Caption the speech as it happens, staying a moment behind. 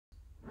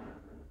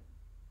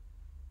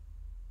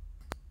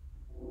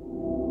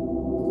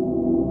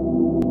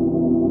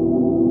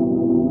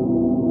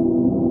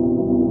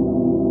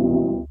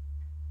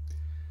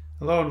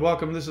and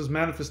welcome. This is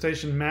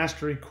Manifestation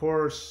Mastery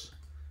Course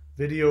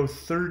video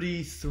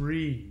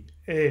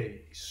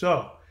 33A.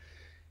 So,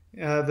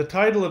 the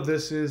title of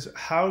this is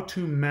How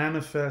to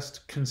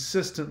Manifest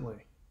Consistently.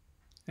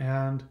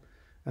 And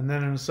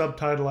then in a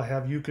subtitle I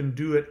have You Can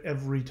Do It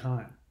Every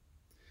Time.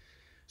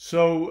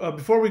 So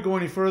before we go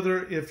any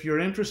further, if you're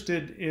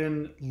interested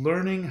in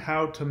learning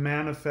how to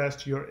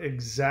manifest your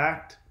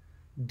exact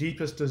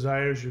deepest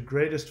desires, your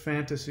greatest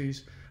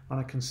fantasies on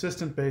a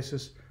consistent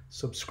basis,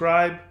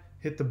 subscribe,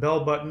 hit the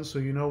bell button so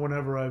you know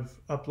whenever I've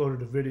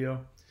uploaded a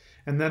video.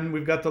 And then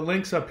we've got the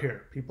links up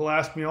here. People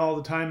ask me all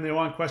the time, they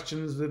want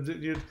questions.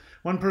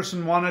 One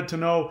person wanted to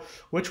know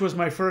which was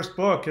my first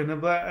book, and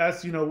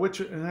asked, which,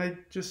 and I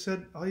just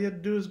said, all you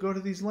had to do is go to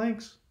these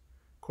links.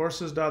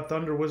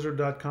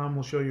 Courses.thunderwizard.com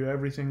will show you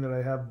everything that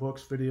I have,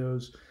 books,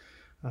 videos,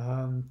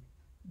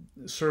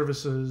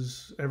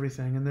 services,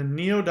 everything. And then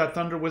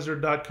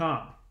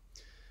neo.thunderwizard.com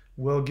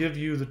will give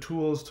you the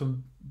tools to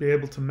be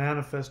able to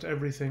manifest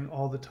everything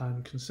all the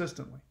time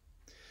consistently.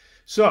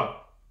 So,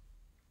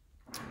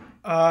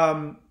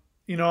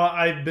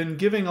 I've been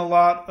giving a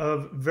lot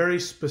of very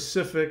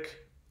specific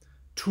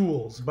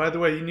tools. By the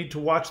way, you need to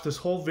watch this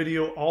whole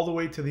video all the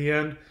way to the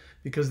end,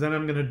 because then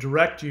I'm going to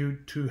direct you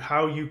to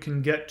how you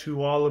can get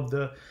to all of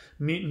the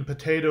meat and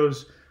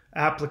potatoes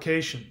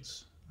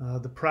applications,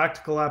 the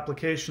practical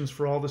applications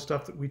for all the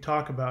stuff that we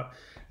talk about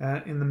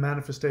in the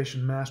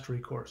Manifestation Mastery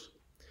course.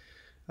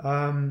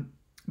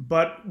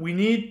 But we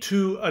need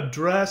to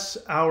address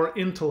our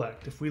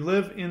intellect. If we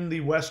live in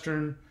the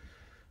Western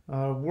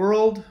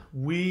world,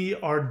 we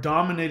are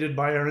dominated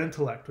by our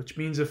intellect, which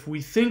means if we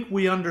think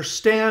we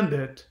understand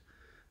it,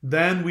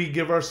 then we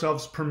give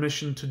ourselves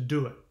permission to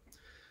do it.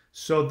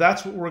 So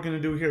that's what we're going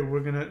to do here. We're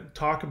going to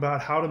talk about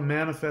how to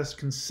manifest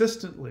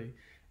consistently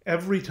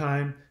every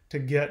time to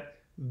get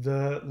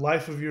the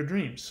life of your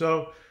dreams.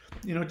 So,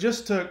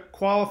 just to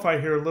qualify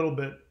here a little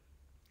bit,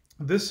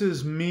 this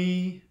is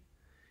me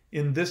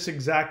in this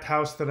exact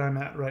house that I'm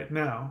at right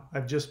now.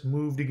 I've just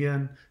moved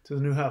again to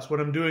the new house. What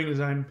I'm doing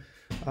is I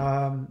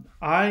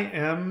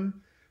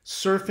am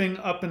surfing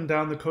up and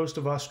down the coast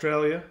of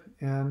Australia,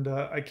 and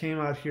I came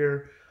out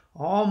here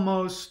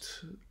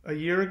almost a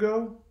year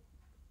ago,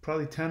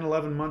 probably 10,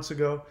 11 months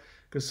ago,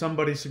 because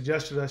somebody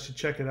suggested I should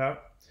check it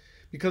out,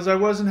 because I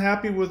wasn't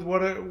happy with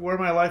where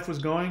my life was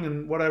going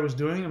and what I was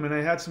doing. I mean,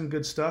 I had some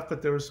good stuff,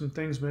 but there were some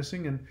things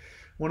missing, and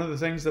one of the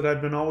things that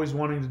I've been always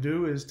wanting to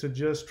do is to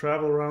just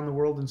travel around the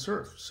world and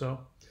surf. So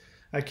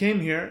I came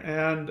here,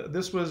 and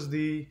this was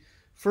the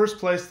first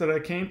place that I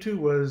came to,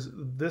 was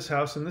this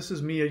house, and this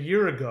is me a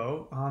year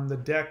ago on the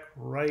deck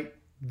right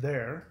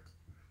there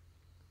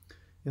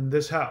in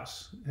this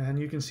house. And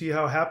you can see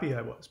how happy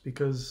I was,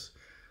 because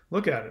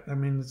look at it. I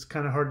mean, it's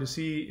kind of hard to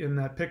see in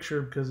that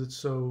picture because it's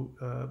so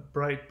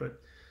bright, but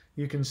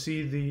you can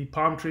see the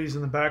palm trees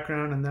in the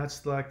background, and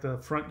that's like the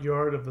front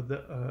yard of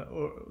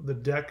the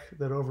deck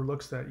that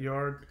overlooks that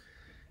yard.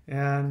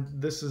 And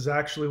this is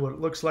actually what it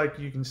looks like.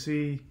 You can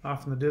see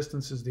off in the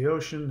distance is the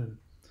ocean,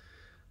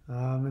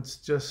 and it's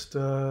just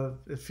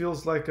it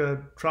feels like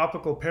a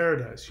tropical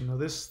paradise.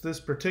 This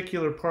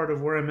particular part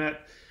of where I'm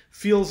at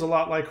feels a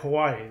lot like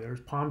Hawaii.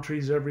 There's palm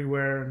trees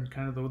everywhere, and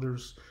kind of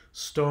there's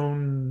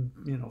stone,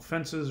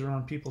 fences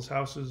around people's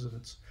houses,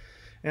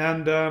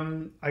 and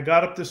I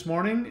got up this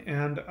morning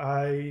and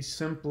I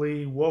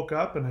simply woke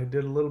up and I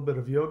did a little bit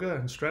of yoga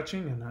and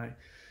stretching, and I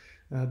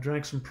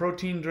drank some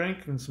protein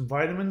drink and some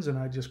vitamins, and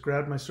I just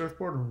grabbed my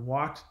surfboard and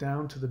walked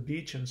down to the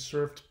beach and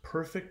surfed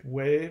perfect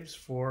waves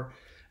for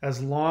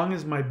as long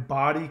as my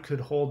body could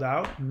hold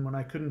out. And when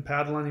I couldn't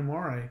paddle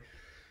anymore, I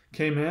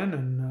came in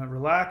and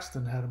relaxed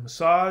and had a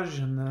massage,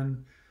 and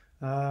then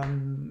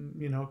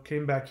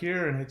came back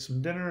here and ate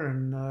some dinner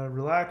and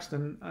relaxed,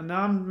 and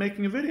now I'm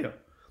making a video.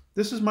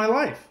 This is my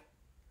life.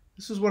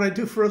 This is what I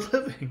do for a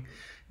living.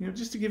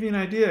 Just to give you an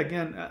idea,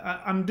 again,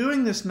 I'm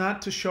doing this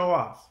not to show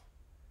off.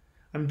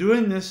 I'm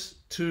doing this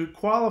to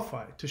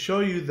qualify, to show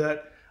you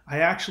that I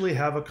actually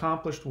have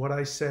accomplished what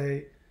I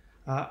say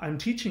I'm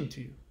teaching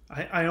to you.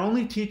 I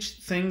only teach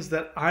things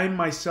that I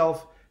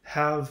myself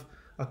have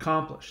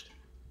accomplished.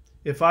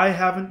 If I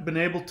haven't been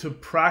able to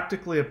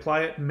practically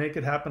apply it and make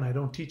it happen, I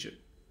don't teach it.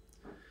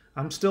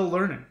 I'm still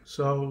learning.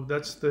 So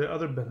that's the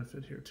other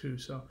benefit here too.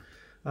 So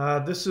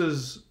this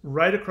is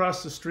right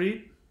across the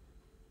street.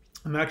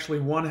 I'm actually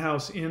one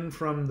house in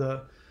from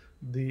the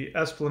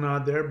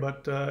Esplanade there,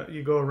 but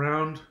you go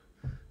around,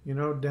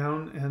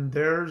 down, and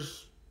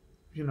there's,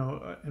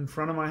 in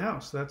front of my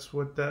house. That's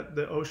what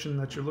the ocean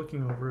that you're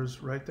looking over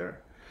is right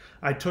there.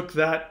 I took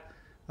that,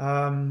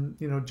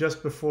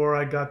 just before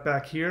I got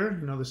back here.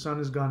 The sun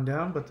has gone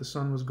down, but the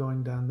sun was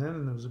going down then,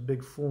 and there was a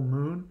big full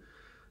moon.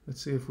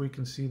 Let's see if we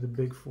can see the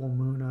big full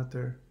moon out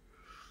there.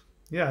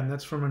 Yeah, and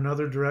that's from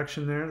another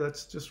direction there.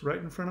 That's just right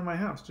in front of my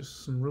house.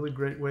 Just some really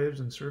great waves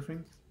and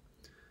surfing.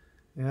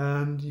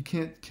 And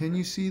can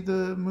you see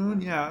the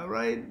moon? Yeah,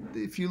 right.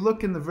 If you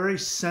look in the very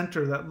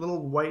center, that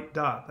little white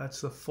dot,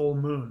 that's the full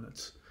moon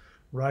that's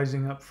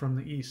rising up from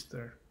the east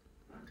there.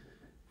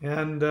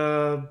 And,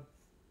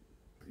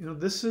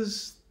 this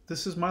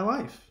is my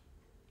life.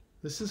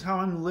 This is how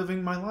I'm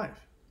living my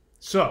life.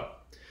 So,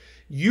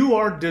 you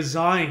are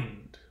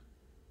designed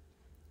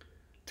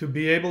to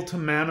be able to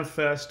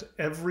manifest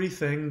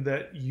everything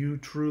that you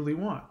truly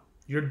want.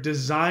 You're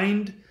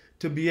designed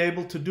to be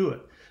able to do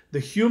it. The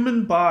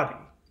human body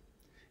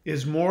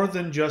is more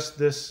than just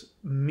this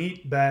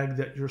meat bag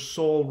that your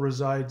soul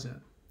resides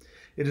in.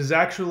 It is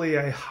actually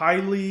a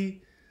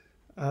highly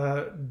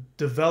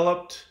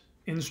developed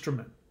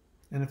instrument.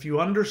 And if you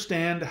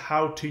understand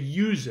how to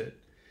use it,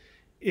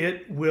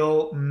 it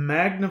will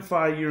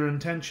magnify your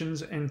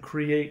intentions and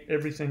create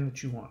everything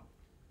that you want.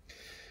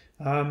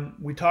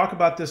 We talk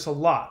about this a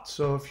lot.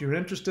 So if you're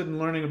interested in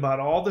learning about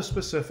all the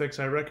specifics,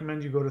 I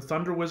recommend you go to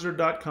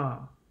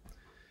thunderwizard.com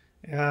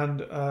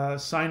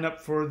and sign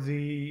up for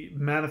the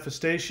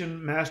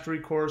Manifestation Mastery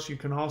course. You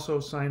can also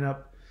sign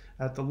up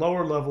at the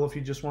lower level if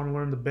you just want to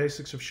learn the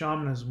basics of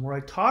shamanism, where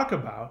I talk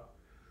about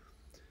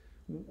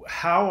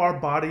how our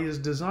body is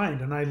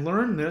designed. And I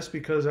learned this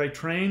because I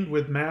trained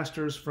with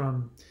masters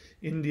from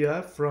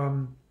India,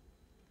 from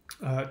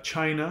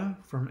China,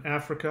 from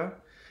Africa,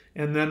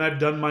 and then I've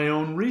done my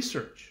own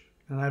research.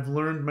 And I've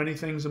learned many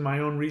things in my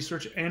own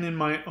research and in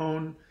my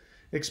own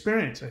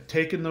experience. I've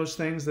taken those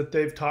things that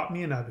they've taught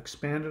me and I've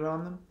expanded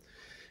on them.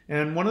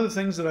 And one of the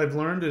things that I've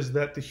learned is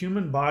that the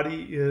human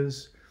body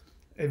is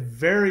a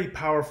very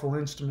powerful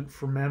instrument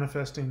for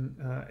manifesting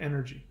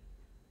energy.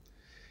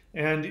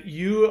 And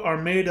you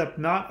are made up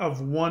not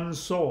of one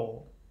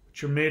soul,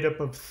 but you're made up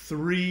of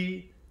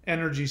 3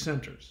 energy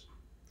centers.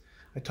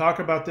 I talk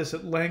about this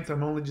at length.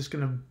 I'm only just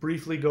going to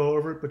briefly go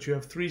over it, but you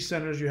have 3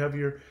 centers. You have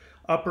your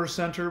upper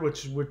center,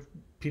 which is what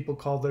people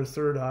call their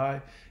third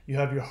eye. You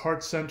have your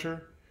heart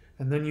center,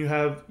 and then you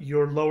have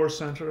your lower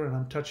center, and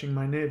I'm touching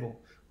my navel.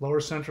 Lower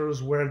center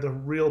is where the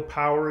real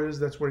power is.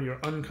 That's where your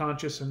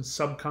unconscious and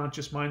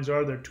subconscious minds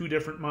are. They're 2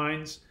 different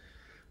minds.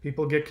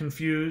 People get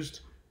confused.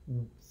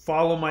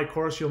 Follow my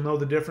course, you'll know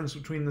the difference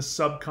between the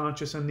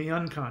subconscious and the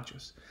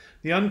unconscious.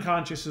 The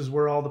unconscious is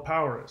where all the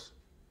power is.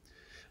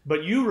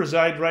 But you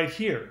reside right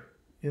here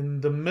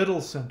in the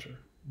middle center.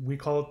 We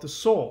call it the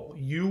soul.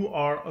 You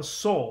are a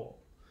soul.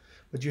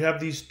 But you have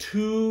these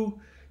 2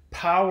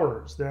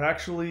 powers. They're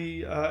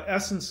actually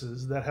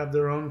essences that have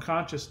their own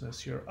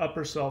consciousness, your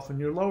upper self and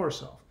your lower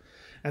self.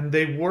 And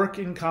they work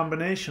in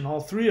combination,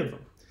 all 3 of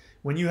them.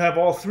 When you have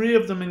all 3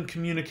 of them in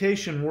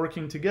communication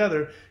working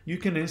together, you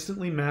can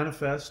instantly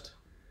manifest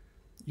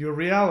your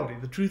reality.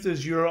 The truth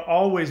is, you're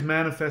always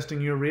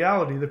manifesting your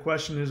reality. The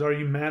question is, are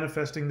you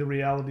manifesting the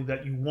reality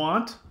that you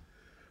want,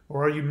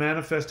 or are you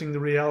manifesting the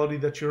reality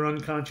that your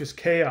unconscious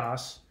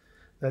chaos,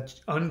 that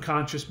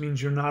unconscious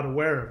means you're not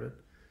aware of it,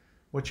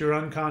 what your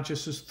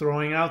unconscious is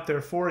throwing out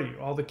there for you,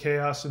 all the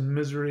chaos and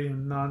misery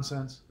and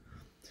nonsense.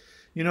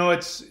 You know,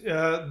 it's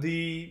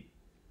the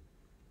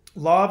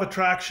law of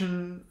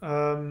attraction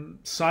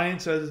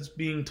science as it's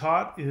being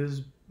taught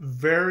is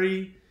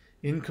very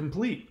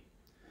incomplete,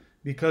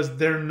 because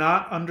they're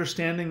not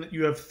understanding that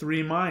you have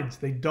 3 minds.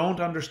 They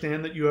don't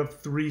understand that you have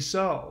 3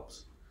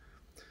 selves.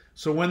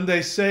 So when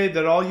they say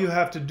that all you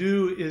have to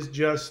do is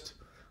just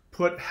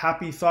put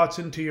happy thoughts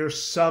into your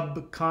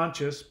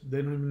subconscious,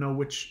 they don't even know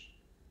which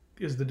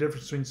is the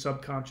difference between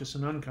subconscious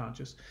and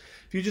unconscious.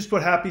 If you just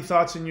put happy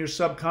thoughts in your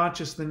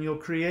subconscious, then you'll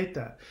create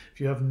that. If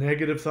you have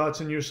negative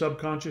thoughts in your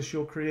subconscious,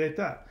 you'll create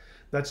that.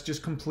 That's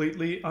just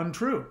completely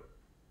untrue.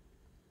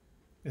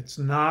 It's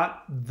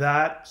not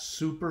that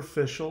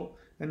superficial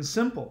and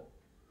simple.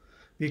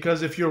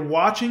 Because if you're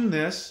watching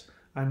this,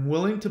 I'm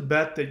willing to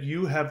bet that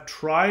you have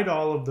tried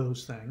all of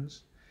those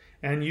things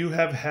and you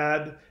have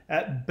had,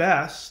 at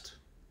best,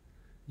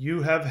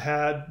 you have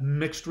had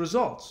mixed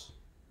results,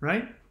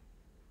 right?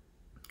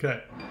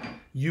 Okay.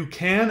 You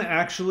can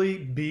actually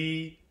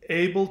be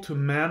able to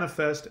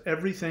manifest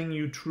everything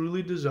you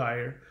truly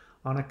desire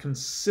on a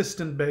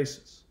consistent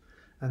basis.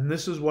 And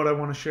this is what I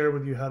want to share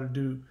with you how to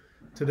do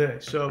today.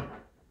 So,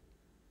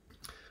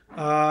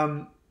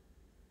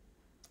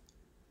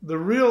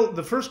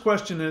 the first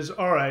question is,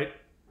 all right,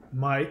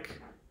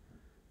 Mike,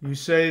 you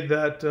say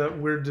that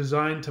we're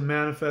designed to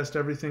manifest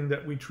everything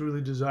that we truly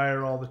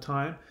desire all the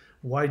time.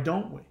 Why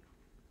don't we?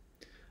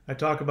 I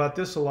talk about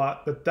this a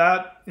lot, but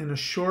that in a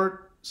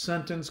short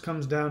sentence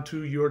comes down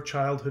to your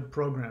childhood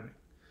programming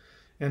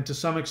and to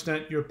some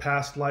extent your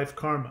past life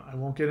karma. I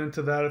won't get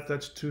into that if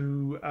that's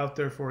too out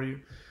there for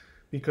you,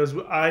 because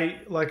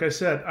like I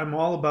said, I'm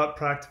all about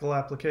practical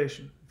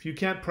application. If you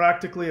can't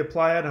practically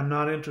apply it, I'm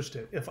not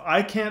interested. If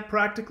I can't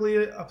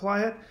practically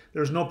apply it,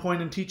 there's no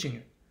point in teaching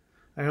it.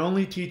 I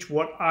only teach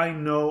what I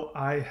know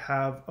I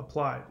have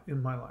applied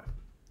in my life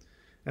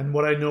and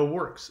what I know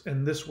works,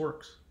 and this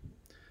works.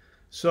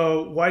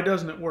 So why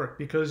doesn't it work?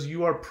 Because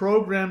you are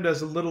programmed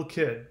as a little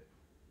kid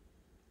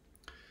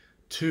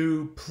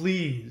to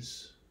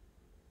please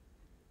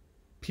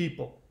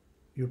people,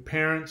 your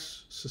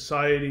parents,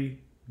 society,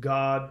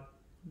 God.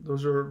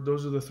 Those are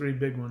the 3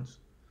 big ones.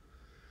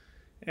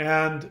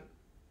 And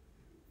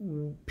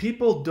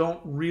people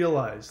don't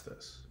realize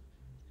this.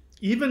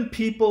 Even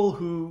people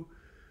who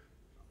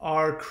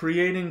are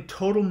creating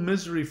total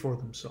misery for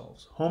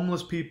themselves,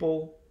 homeless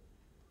people,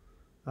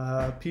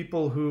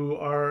 people who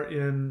are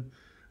in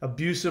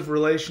abusive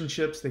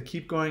relationships. They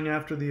keep going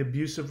after the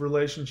abusive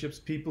relationships.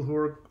 People who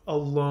are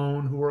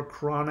alone, who are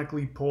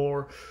chronically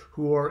poor,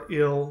 who are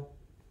ill.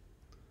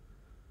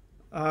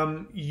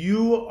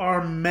 You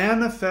are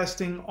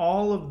manifesting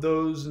all of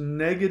those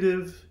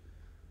negative,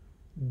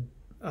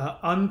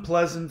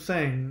 unpleasant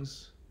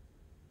things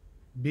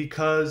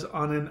because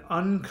on an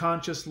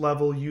unconscious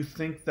level you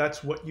think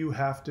that's what you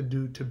have to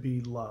do to be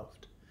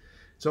loved.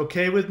 It's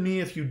okay with me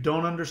if you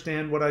don't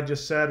understand what I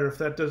just said, or if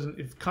that doesn't,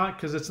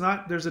 because it's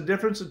not, there's a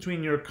difference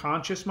between your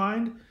conscious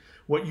mind,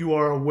 what you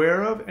are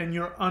aware of, and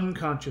your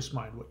unconscious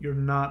mind, what you're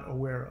not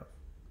aware of.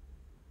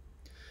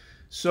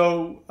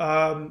 So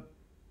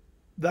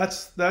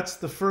that's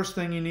the first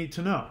thing you need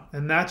to know.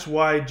 And that's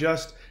why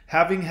just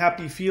having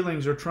happy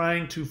feelings or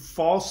trying to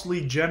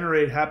falsely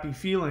generate happy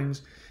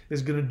feelings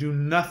is going to do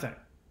nothing.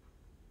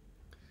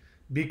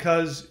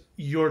 Because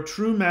your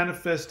true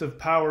manifest of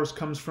powers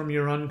comes from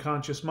your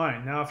unconscious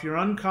mind. Now, if your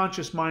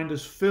unconscious mind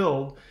is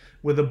filled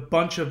with a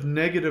bunch of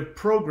negative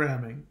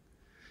programming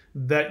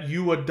that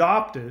you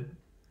adopted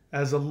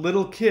as a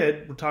little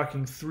kid, we're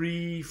talking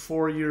 3,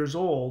 4 years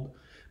old,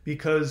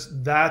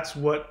 because that's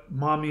what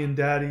mommy and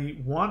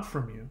daddy want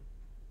from you.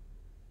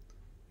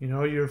 You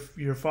know,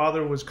 your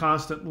father was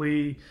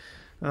constantly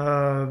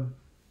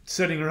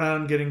sitting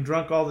around getting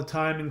drunk all the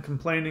time and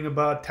complaining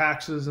about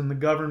taxes and the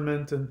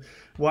government and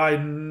why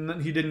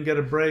he didn't get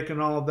a break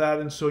and all of that.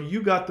 And so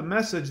you got the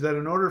message that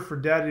in order for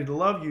daddy to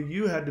love you,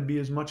 you had to be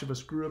as much of a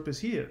screw up as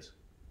he is.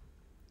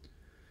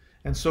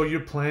 And so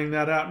you're playing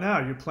that out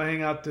now. You're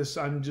playing out this,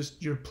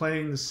 you're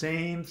playing the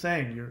same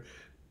thing. You're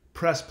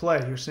press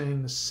play. You're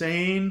saying the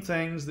same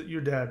things that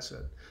your dad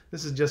said.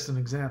 This is just an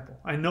example.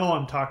 I know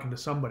I'm talking to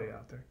somebody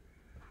out there.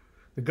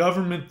 The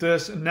government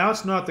this, and now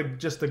it's not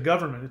just the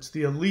government, it's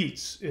the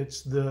elites,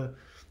 it's the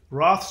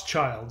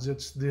Rothschilds,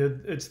 it's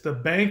the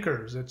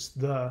bankers, it's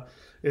the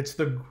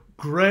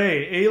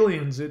gray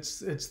aliens, it's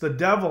the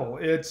devil,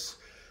 it's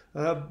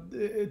pick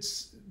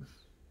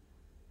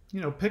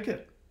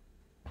it.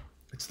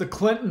 It's the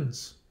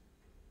Clintons.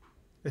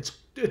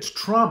 It's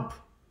Trump.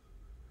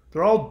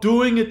 They're all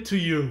doing it to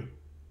you.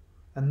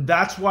 And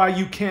that's why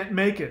you can't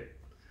make it.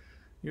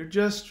 You're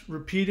just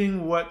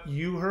repeating what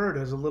you heard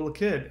as a little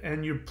kid.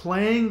 And you're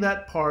playing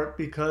that part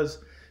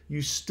because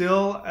you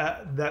still,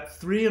 that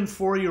 3 and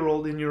 4 year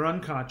old in your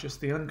unconscious,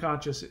 the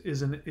unconscious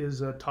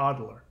is a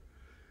toddler.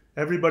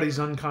 Everybody's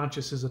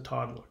unconscious is a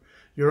toddler.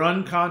 Your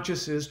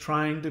unconscious is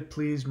trying to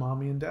please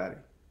mommy and daddy.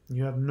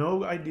 You have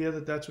no idea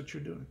that that's what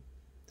you're doing.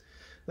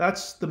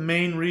 That's the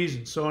main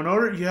reason. So in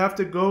order, you have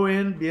to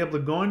be able to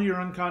go into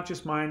your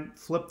unconscious mind,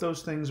 flip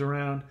those things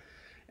around,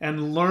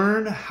 and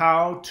learn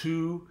how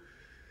to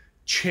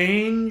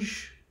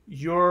change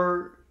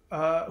your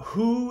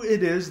who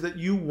it is that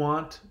you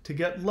want to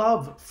get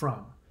love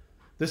from.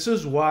 This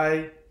is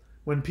why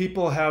when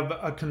people have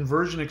a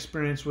conversion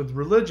experience with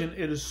religion,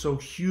 it is so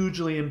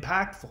hugely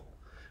impactful,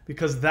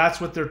 because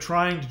that's what they're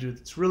trying to do.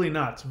 It's really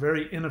not. It's a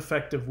very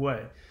ineffective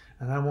way.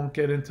 And I won't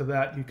get into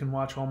that. You can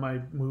watch all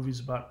my movies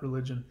about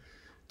religion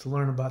to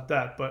learn about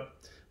that. But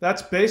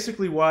that's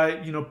basically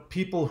why,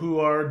 people who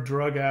are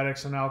drug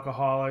addicts and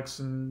alcoholics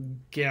and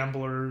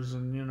gamblers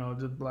and,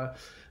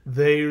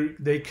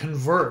 they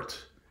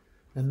convert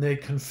and they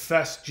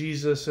confess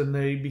Jesus and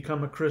they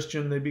become a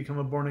Christian, they become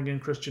a born-again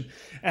Christian,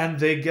 and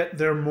they get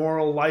their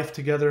moral life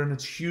together, and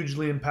it's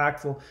hugely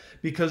impactful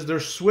because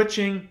they're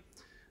switching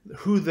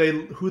who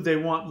they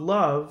want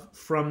love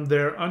from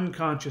their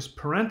unconscious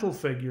parental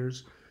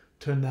figures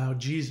to now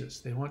Jesus.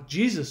 They want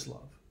Jesus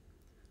love.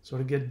 So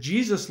to get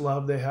Jesus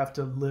love, they have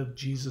to live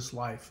Jesus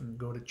life and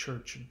go to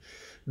church and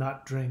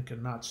not drink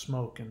and not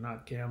smoke and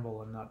not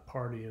gamble and not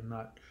party and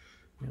not,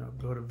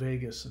 go to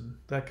Vegas and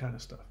that kind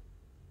of stuff.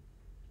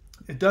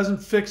 It doesn't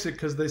fix it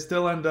because they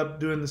still end up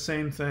doing the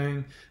same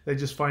thing. They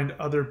just find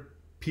other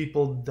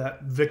people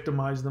that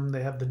victimize them.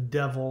 They have the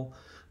devil.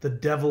 The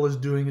devil is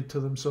doing it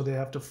to them, so they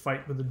have to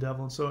fight with the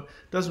devil. And so it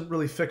doesn't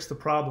really fix the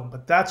problem.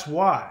 But that's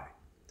why.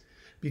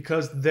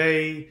 Because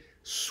they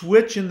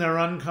switch in their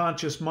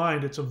unconscious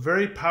mind. It's a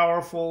very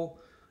powerful,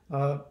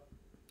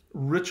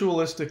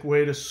 ritualistic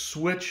way to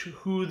switch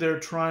who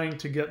they're trying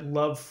to get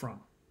love from.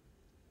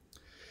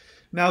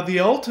 Now, the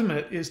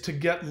ultimate is to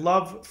get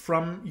love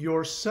from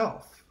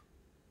yourself.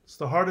 It's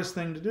the hardest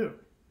thing to do.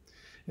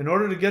 In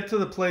order to get to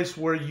the place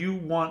where you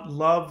want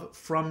love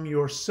from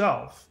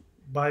yourself,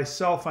 by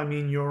self I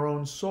mean your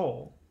own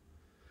soul,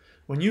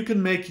 when you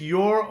can make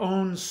your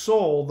own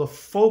soul the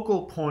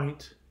focal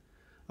point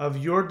of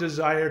your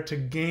desire to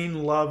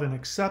gain love and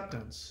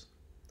acceptance,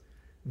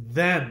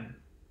 then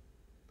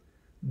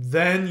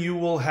you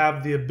will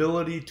have the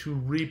ability to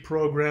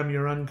reprogram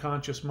your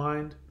unconscious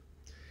mind,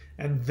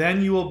 and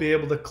then you will be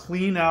able to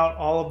clean out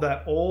all of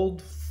that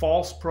old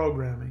false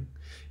programming.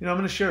 I'm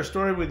going to share a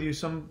story with you.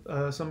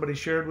 Somebody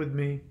shared with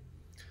me.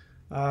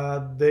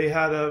 They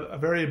had a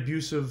very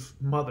abusive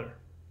mother,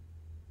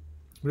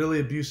 really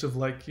abusive,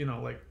 like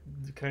the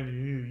kind of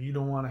you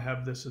don't want to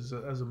have this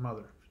as a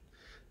mother.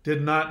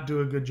 Did not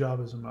do a good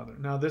job as a mother.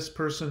 Now, this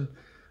person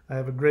I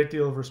have a great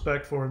deal of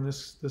respect for, and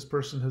this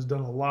person has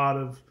done a lot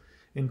of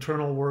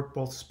internal work,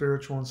 both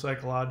spiritual and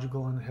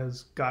psychological, and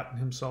has gotten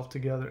himself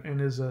together and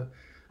is a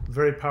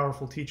very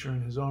powerful teacher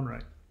in his own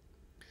right.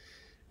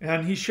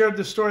 And he shared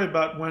the story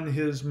about when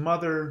his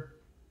mother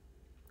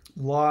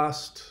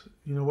lost,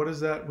 what is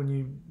that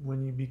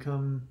when you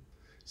become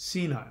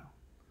senile?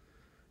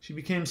 She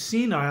became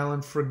senile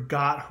and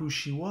forgot who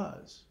she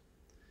was.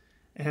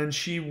 And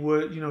she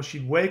would,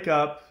 she'd wake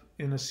up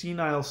in a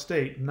senile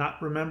state,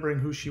 not remembering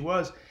who she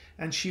was,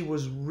 and she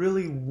was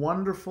really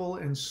wonderful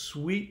and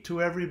sweet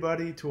to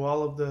everybody, to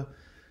all of the,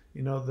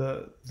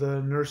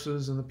 the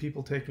nurses and the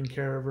people taking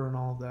care of her and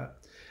all of that.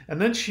 And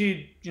then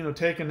she'd,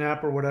 take a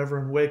nap or whatever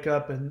and wake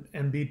up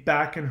and be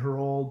back in her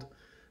old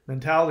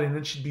mentality. And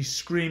then she'd be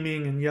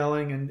screaming and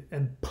yelling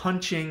and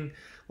punching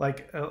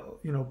like,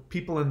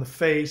 people in the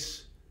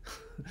face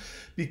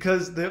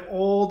because the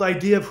old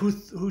idea of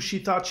who she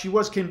thought she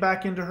was came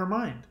back into her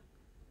mind.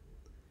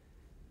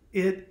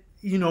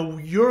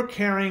 You're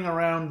carrying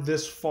around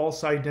this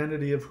false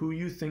identity of who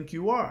you think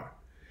you are.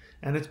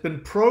 And it's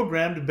been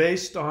programmed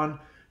based on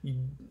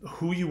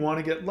who you want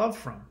to get love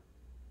from.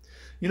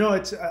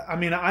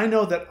 I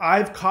know that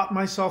I've caught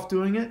myself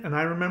doing it. And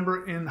I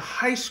remember in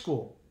high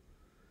school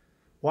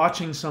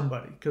watching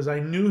somebody, because I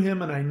knew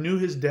him and I knew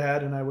his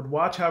dad, and I would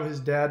watch how his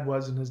dad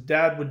was, and his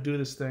dad would do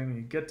this thing and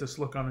he'd get this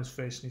look on his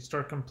face and he'd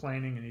start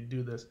complaining and he'd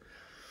do this.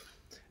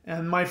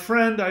 And my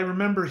friend, I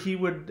remember he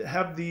would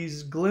have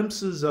these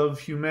glimpses of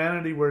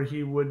humanity where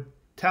he would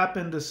tap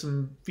into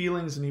some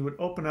feelings and he would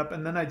open up,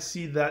 and then I'd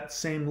see that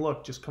same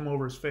look just come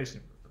over his face.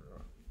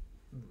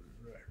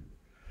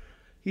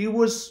 He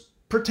was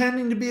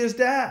pretending to be his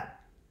dad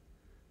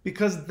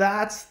because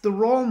that's the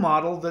role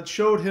model that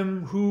showed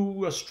him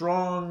who a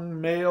strong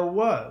male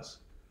was.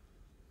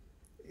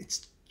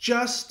 It's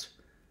just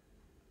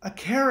a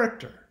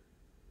character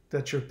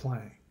that you're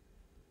playing.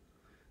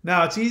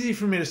 Now, it's easy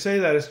for me to say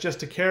that it's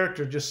just a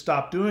character, just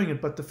stop doing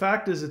it. But the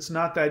fact is, it's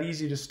not that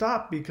easy to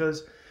stop,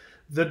 because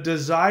the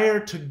desire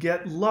to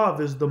get love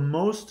is the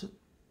most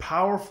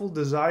powerful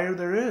desire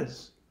there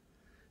is.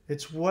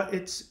 It's what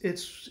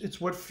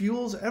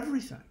fuels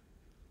everything.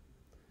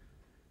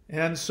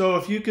 And so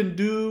if you can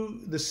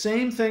do the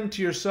same thing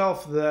to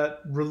yourself that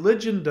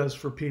religion does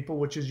for people,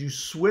 which is you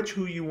switch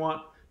who you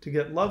want to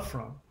get love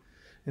from.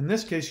 In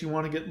this case, you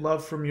want to get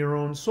love from your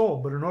own soul.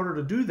 But in order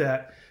to do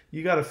that,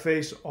 you got to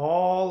face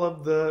all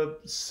of the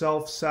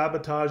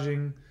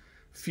self-sabotaging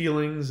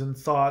feelings and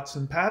thoughts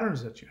and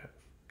patterns that you have.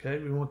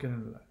 Okay, we won't get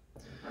into that.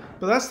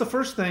 But that's the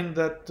first thing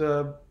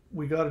that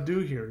we got to do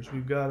here is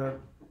we've got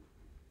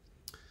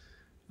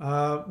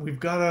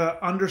to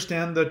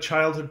understand the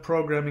childhood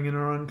programming in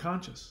our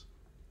unconscious.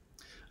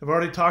 I've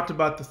already talked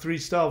about the three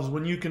selves.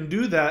 When you can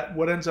do that,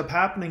 what ends up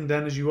happening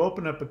then is you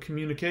open up a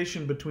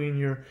communication between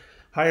your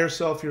higher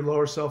self, your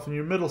lower self, and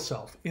your middle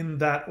self in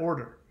that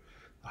order.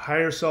 The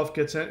higher self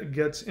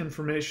gets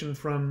information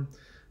from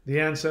the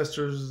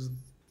ancestors,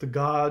 the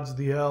gods,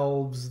 the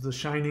elves, the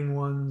shining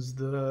ones,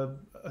 the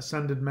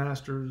ascended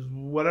masters,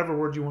 whatever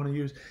word you want to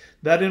use.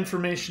 That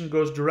information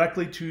goes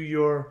directly to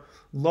your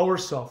lower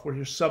self, where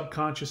your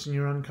subconscious and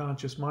your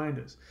unconscious mind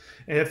is.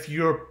 If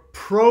you're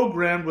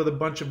programmed with a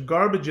bunch of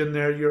garbage in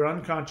there, your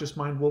unconscious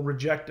mind will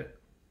reject it.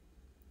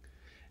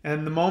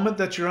 And the moment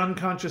that your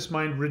unconscious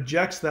mind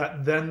rejects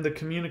that, then the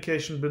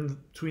communication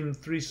between the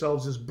three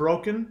selves is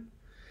broken.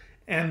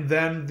 And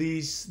then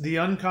the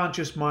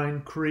unconscious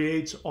mind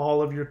creates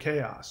all of your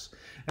chaos.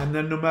 And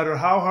then no matter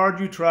how hard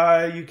you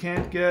try, you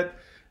can't get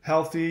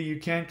healthy, you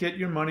can't get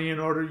your money in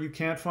order, you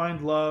can't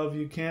find love,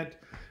 you can't.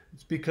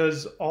 It's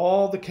because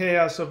all the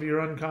chaos of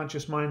your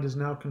unconscious mind is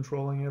now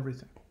controlling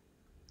everything.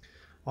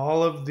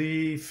 All of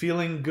the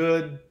feeling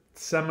good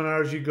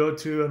seminars you go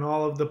to and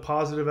all of the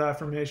positive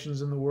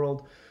affirmations in the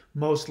world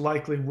most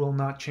likely will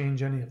not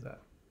change any of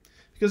that.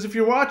 Because if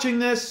you're watching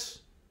this,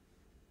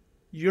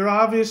 you're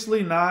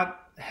obviously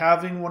not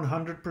having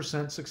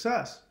 100%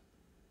 success.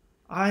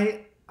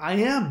 I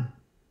am.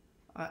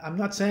 I'm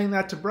not saying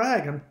that to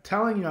brag. I'm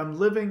telling you, I'm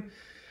living.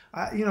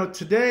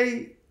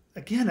 Today,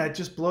 again, it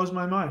just blows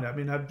my mind. I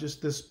mean,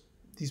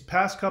 these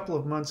past couple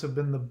of months have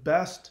been the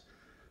best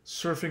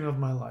surfing of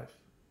my life,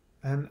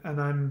 and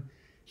I'm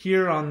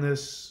here on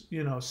this,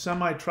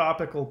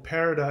 semi-tropical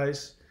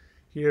paradise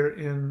here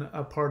in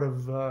a part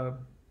of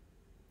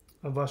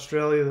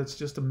Australia that's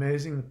just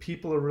amazing. The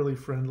people are really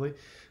friendly.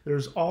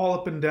 There's all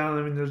up and down.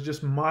 I mean, there's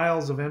just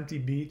miles of empty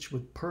beach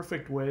with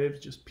perfect waves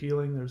just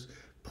peeling. There's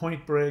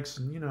point breaks,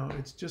 and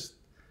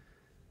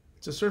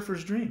it's a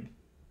surfer's dream.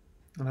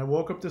 And I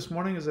woke up this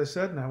morning, as I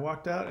said, and I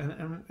walked out,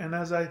 and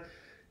as I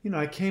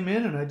came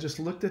in and I just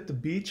looked at the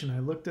beach and I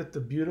looked at the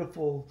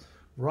beautiful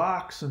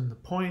rocks and the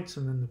points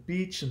and then the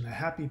beach and the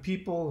happy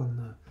people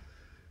and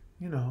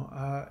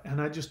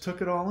and I just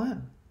took it all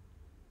in.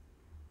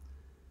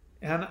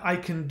 And I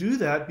can do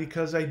that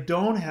because I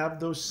don't have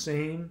those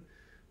same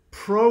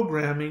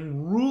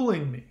programming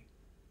ruling me.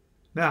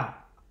 Now,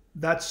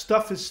 that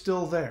stuff is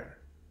still there,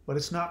 but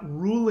it's not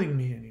ruling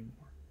me anymore.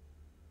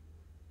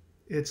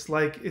 It's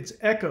like it's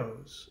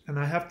echoes, and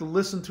I have to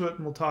listen to it,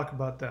 and we'll talk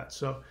about that.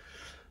 So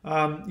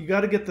You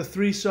got to get the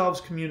three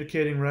selves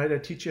communicating right. I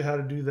teach you how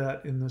to do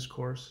that in this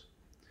course.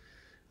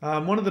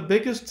 One of the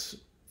biggest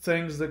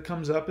things that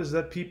comes up is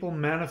that people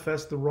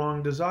manifest the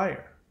wrong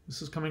desire.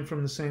 This is coming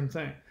from the same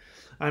thing.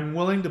 I'm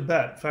willing to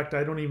bet. In fact,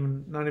 not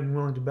even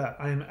willing to bet.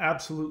 I am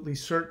absolutely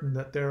certain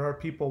that there are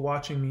people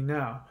watching me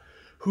now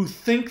who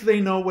think they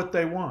know what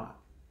they want.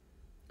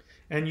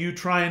 And you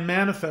try and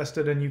manifest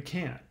it and you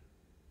can't.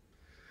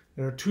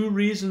 There are two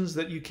reasons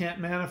that you can't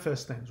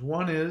manifest things.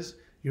 One is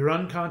your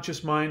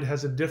unconscious mind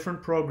has a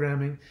different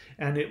programming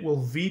and it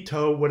will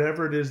veto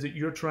whatever it is that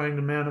you're trying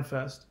to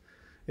manifest.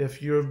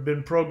 If you've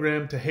been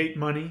programmed to hate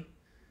money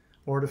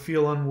or to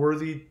feel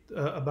unworthy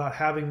about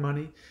having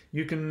money,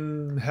 you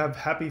can have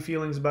happy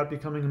feelings about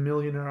becoming a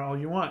millionaire all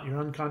you want. Your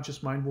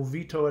unconscious mind will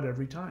veto it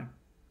every time.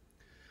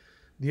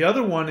 The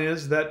other one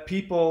is that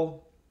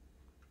people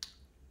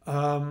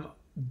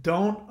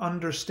don't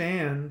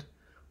understand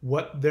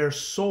what their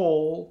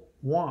soul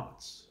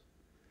wants.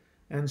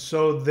 And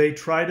so they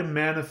try to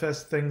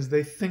manifest things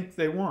they think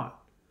they want.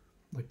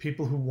 Like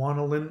people who want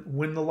to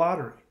win the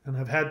lottery. And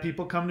I've had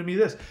people come to me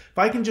this: if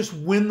I can just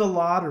win the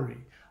lottery,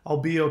 I'll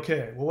be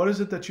okay. Well, what is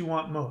it that you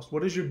want most?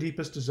 What is your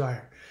deepest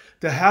desire?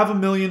 To have $1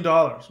 million.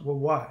 Well,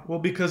 why? Well,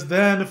 because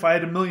then if I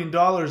had $1 million,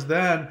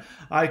 then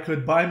I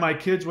could buy my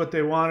kids what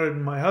they wanted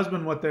and my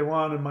husband what they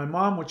want and my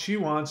mom what she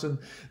wants. And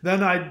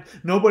then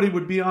nobody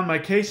would be on my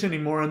case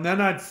anymore. And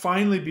then I'd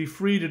finally be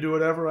free to do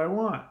whatever I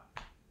want.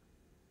 It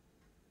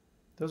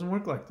doesn't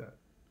work like that.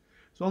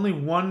 There's only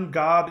one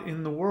God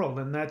in the world,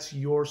 and that's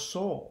your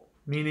soul.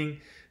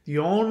 Meaning the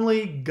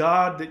only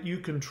God that you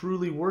can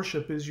truly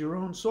worship is your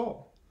own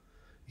soul.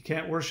 You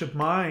can't worship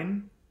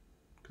mine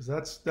because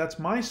that's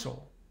my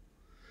soul.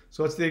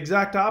 So it's the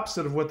exact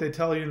opposite of what they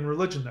tell you in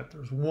religion, that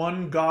there's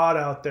one God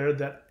out there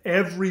that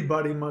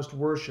everybody must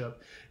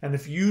worship. And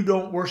if you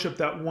don't worship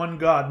that one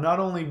God, not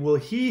only will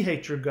he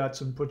hate your guts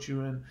and put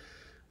you in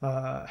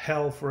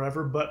hell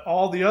forever, but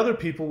all the other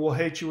people will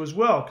hate you as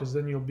well, because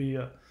then you'll be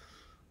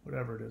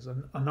whatever it is,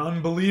 an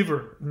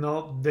unbeliever.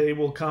 And they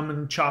will come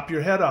and chop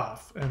your head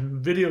off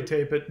and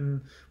videotape it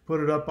and put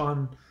it up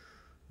on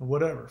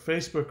whatever,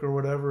 Facebook or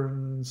whatever,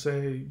 and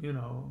say,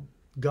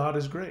 God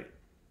is great.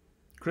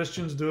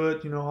 Christians do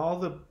it, all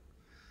the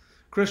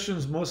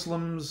Christians,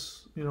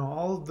 Muslims,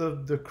 all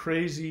the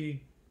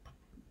crazy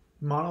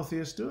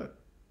monotheists do it.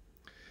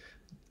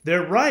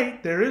 They're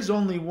right. There is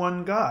only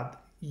one God,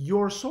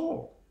 your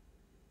soul.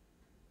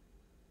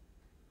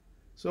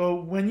 So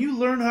when you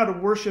learn how to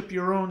worship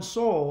your own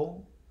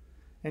soul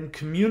and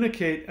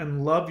communicate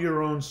and love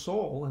your own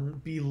soul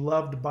and be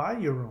loved by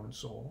your own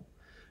soul,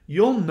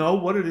 you'll know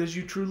what it is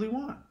you truly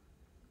want.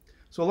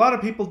 So a lot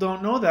of people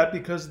don't know that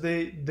because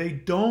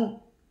they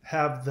don't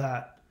have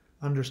that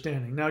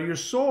understanding. Now, your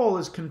soul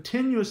is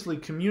continuously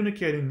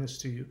communicating this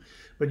to you,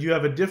 but you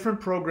have a different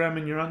program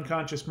in your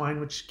unconscious mind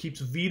which keeps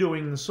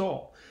vetoing the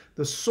soul.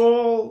 The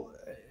soul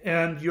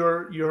and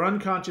your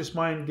unconscious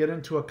mind get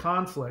into a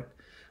conflict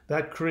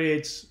that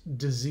creates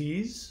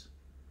disease,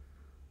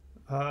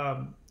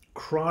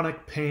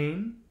 chronic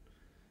pain.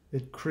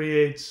 It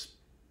creates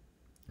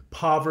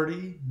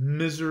poverty,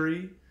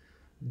 misery,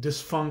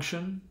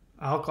 dysfunction,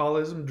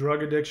 alcoholism,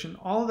 drug addiction.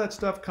 All of that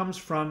stuff comes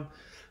from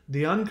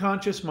the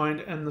unconscious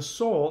mind and the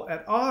soul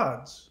at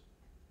odds.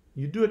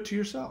 You do it to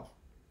yourself.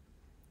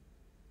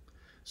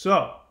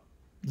 So,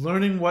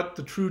 learning what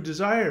the true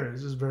desire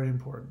is very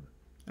important.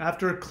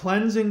 After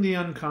cleansing the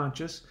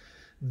unconscious,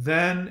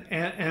 then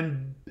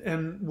and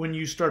when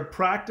you start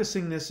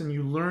practicing this and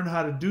you learn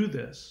how to do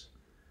this,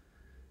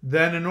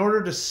 then in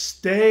order to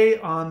stay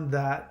on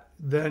that,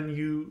 then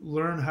you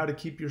learn how to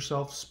keep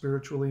yourself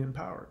spiritually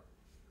empowered.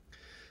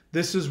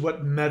 This is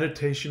what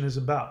meditation is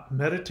about.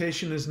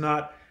 Meditation is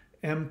not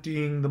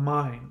emptying the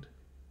mind.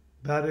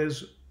 That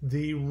is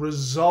the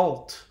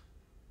result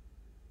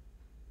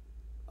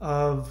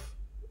of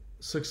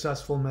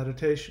successful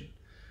meditation.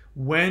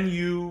 When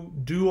you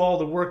do all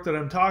the work that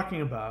I'm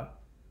talking about,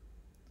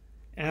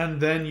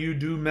 and then you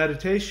do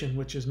meditation,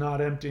 which is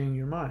not emptying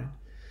your mind,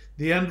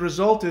 the end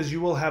result is you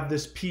will have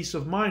this peace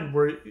of mind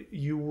where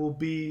you won't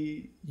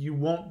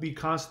be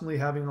constantly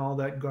having all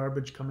that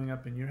garbage coming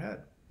up in your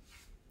head.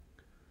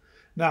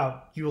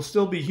 Now, you will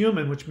still be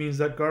human, which means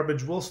that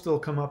garbage will still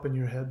come up in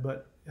your head,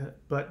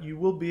 but you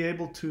will be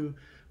able to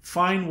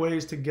find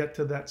ways to get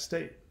to that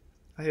state.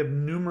 I have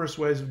numerous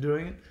ways of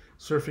doing it.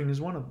 Surfing is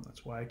one of them.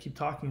 That's why I keep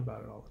talking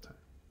about it all the time.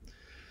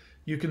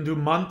 You can do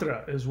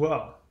mantra as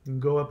well. You can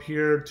go up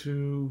here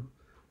to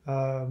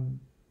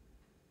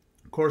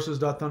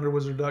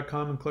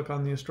courses.thunderwizard.com and click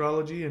on the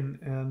astrology.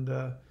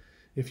 And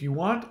if you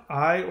want,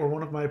 I or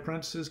one of my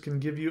apprentices can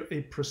give you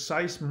a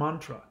precise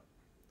mantra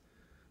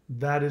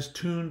that is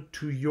tuned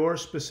to your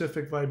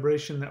specific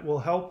vibration that will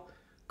help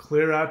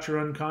clear out your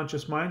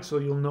unconscious mind so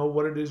you'll know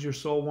what it is your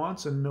soul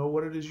wants and know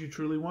what it is you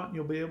truly want, and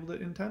you'll be able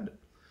to intend it.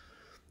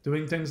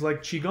 Doing things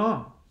like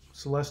Qigong,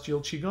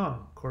 Celestial Qigong,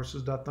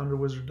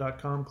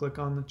 courses.thunderwizard.com, click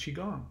on the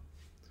Qigong.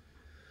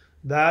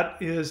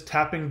 That is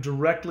tapping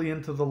directly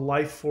into the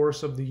life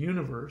force of the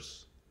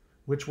universe,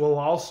 which will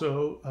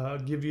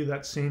also give you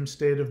that same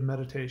state of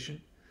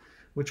meditation.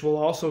 which will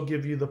also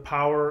give you the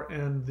power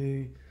and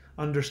the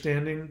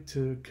understanding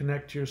to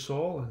connect to your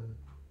soul and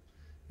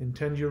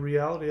intend your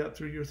reality out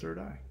through your third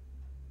eye.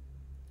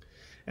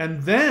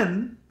 And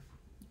then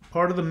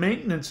part of the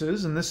maintenance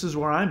is, and this is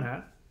where I'm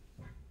at,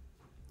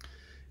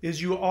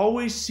 is you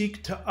always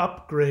seek to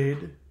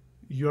upgrade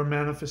your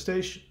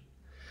manifestation.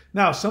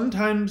 Now,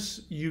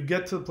 sometimes you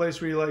get to the place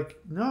where you're like,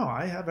 no,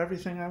 I have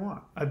everything I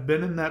want. I've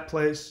been in that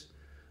place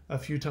a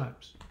few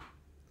times.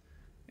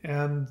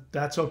 And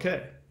that's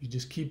okay. You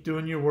just keep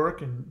doing your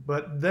work.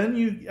 But then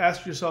you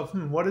ask yourself,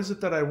 what is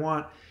it that I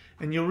want?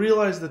 And you'll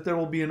realize that there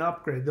will be an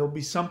upgrade. There'll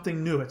be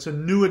something new. It's a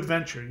new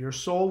adventure. Your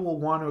soul will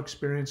want to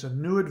experience a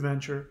new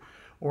adventure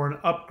or an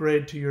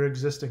upgrade to your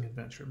existing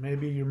adventure.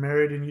 Maybe you're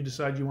married and you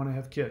decide you want to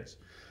have kids.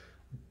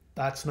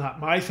 That's not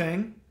my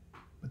thing,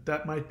 but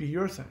that might be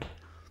your thing.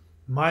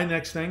 My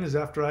next thing is,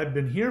 after I've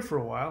been here for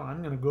a while,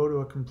 I'm going to go to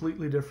a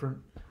completely different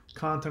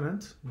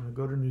continent. I'm going to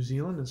go to New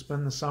Zealand and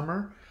spend the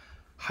summer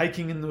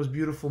hiking in those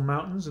beautiful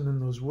mountains and in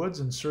those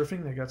woods and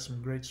surfing. They got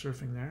some great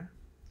surfing there.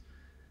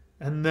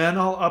 And then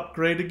I'll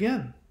upgrade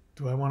again.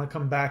 Do I want to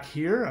come back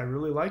here? I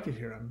really like it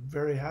here. I'm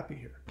very happy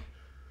here.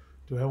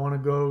 Do I want to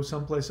go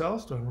someplace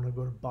else? Do I want to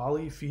go to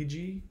Bali,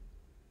 Fiji?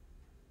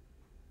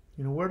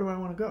 Where do I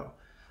want to go?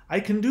 I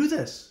can do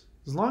this.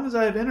 As long as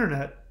I have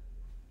internet,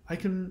 I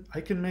can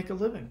make a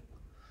living.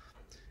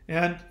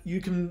 And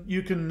you can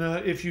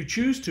if you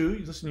choose to,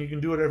 listen, you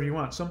can do whatever you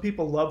want. Some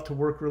people love to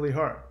work really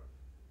hard.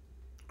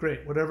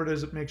 Great, whatever it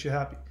is that makes you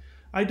happy.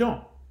 I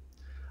don't.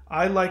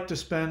 I like to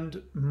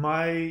spend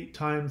my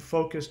time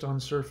focused on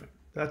surfing.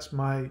 That's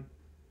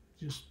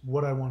just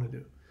what I want to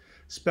do.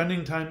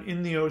 Spending time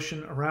in the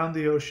ocean, around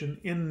the ocean,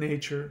 in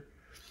nature.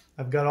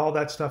 I've got all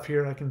that stuff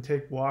here. I can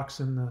take walks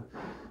in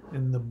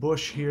the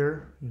bush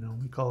here.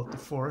 We call it the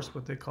forest,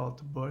 but they call it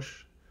the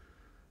bush.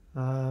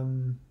 I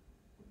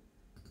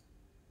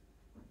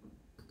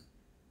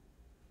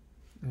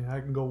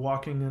can go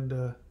walking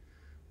into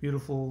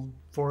beautiful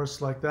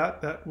forests like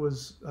that. That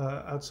was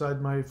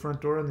outside my front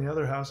door in the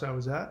other house I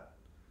was at.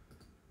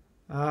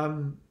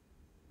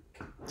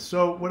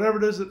 So whatever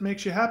it is that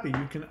makes you happy,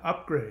 you can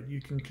upgrade.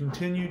 You can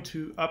continue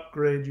to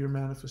upgrade your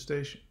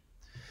manifestation.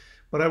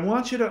 But I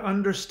want you to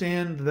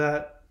understand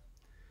that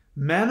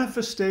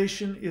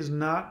manifestation is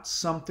not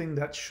something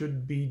that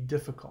should be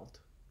difficult.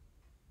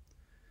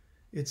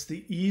 It's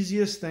the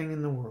easiest thing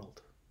in the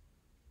world.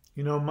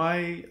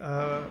 My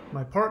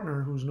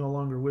partner, who's no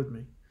longer with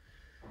me,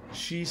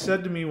 she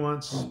said to me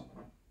once,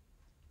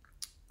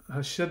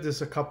 I said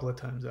this a couple of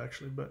times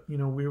actually, but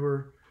we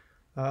were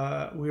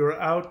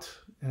out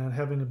and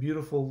having a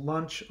beautiful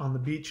lunch on the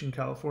beach in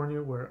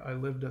California where I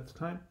lived at the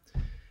time.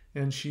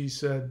 And she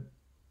said,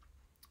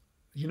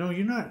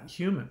 you're not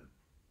human.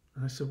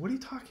 And I said, what are you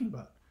talking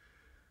about?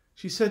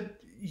 She said,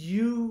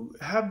 you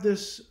have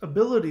this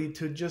ability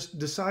to just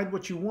decide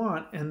what you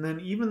want. And then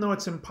even though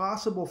it's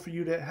impossible for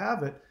you to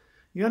have it,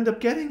 you end up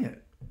getting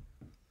it.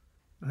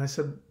 And I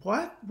said,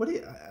 what?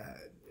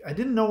 I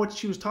didn't know what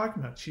she was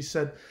talking about. She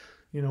said,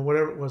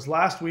 whatever it was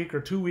last week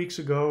or 2 weeks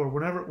ago or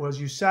whenever it was,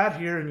 you sat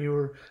here and you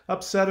were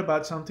upset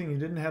about something. You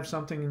didn't have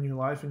something in your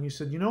life. And you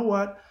said, you know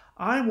what?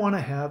 I want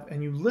to have,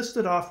 and you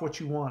listed off what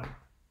you wanted.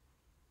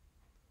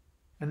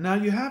 And now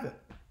you have it.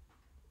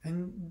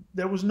 And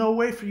there was no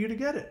way for you to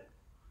get it.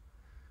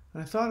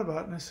 And I thought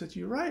about it and I said,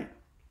 you're right.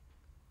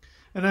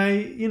 And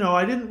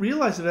I didn't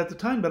realize it at the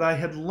time, but I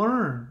had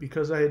learned,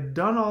 because I had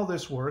done all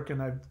this work,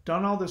 and I've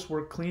done all this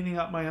work cleaning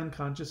up my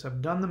unconscious.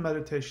 I've done the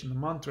meditation, the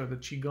mantra, the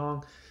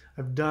qigong.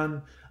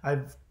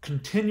 I've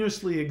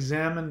continuously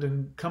examined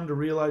and come to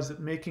realize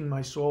that making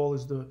my soul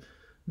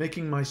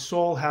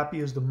happy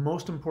is the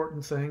most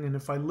important thing. And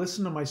if I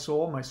listen to my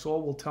soul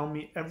will tell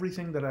me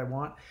everything that I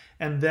want.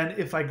 And then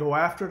if I go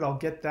after it, I'll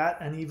get that,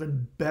 and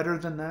even better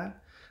than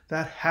that.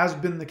 That has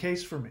been the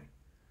case for me.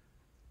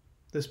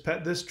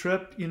 This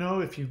trip,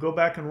 if you go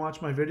back and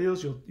watch my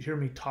videos, you'll hear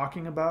me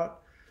talking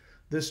about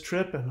this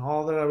trip and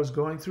all that I was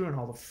going through and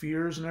all the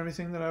fears and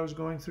everything that I was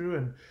going through,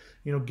 and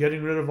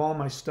getting rid of all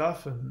my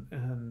stuff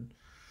and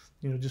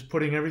just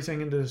putting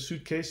everything into a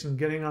suitcase and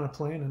getting on a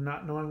plane and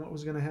not knowing what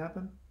was going to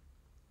happen.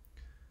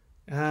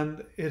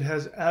 And it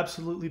has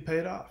absolutely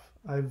paid off.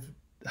 I've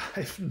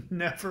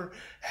never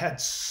had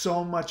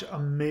so much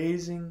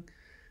amazing,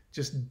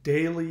 just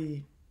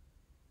daily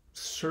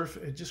surf.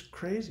 It's just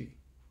crazy,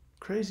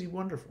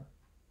 wonderful.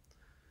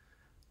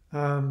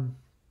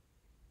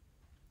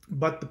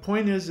 But the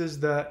point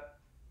is that,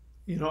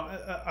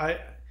 I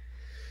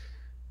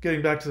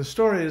getting back to the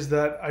story, is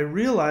that I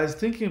realized,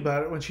 thinking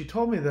about it, when she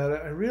told me that,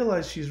 I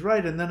realized she's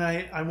right. And then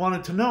I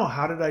wanted to know,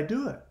 how did I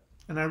do it?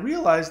 And I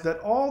realized that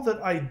all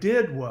that I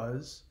did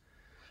was,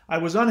 I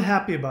was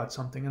unhappy about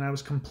something and I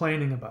was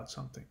complaining about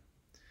something.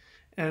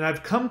 And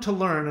I've come to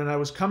learn, and I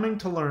was coming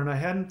to learn, I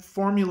hadn't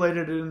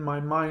formulated it in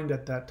my mind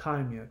at that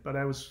time yet, but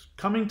I was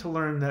coming to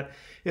learn that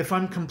if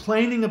I'm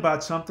complaining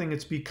about something,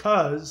 it's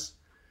because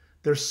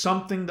there's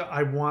something that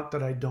I want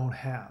that I don't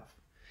have.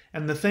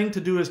 And the thing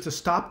to do is to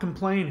stop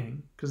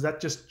complaining, because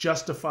that just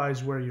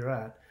justifies where you're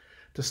at.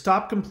 To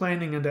stop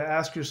complaining and to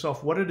ask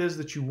yourself what it is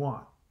that you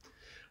want.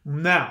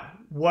 Now,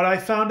 what I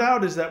found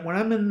out is that when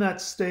I'm in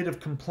that state of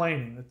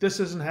complaining, that this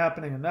isn't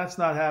happening and that's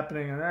not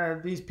happening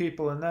and these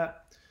people and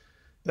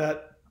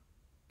that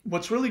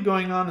what's really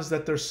going on is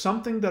that there's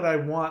something that I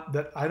want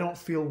that I don't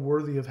feel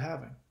worthy of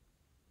having.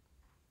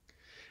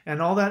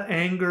 And all that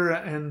anger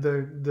and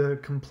the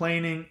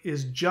complaining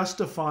is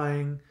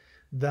justifying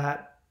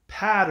that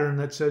pattern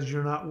that says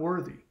you're not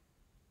worthy.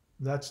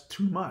 That's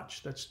too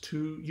much.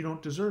 You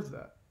don't deserve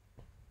that.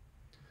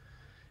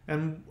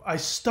 And I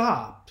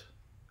stopped,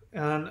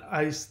 and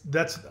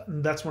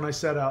that's when I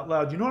said out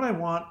loud, you know what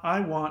I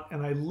want?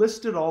 And I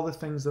listed all the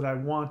things that I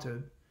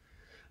wanted,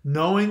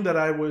 knowing that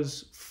I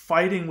was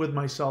fighting with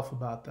myself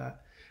about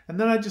that. And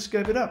then I just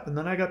gave it up. And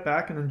then I got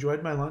back and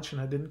enjoyed my lunch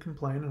and I didn't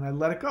complain and I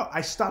let it go. I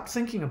stopped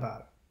thinking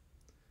about it.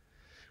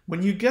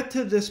 When you get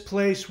to this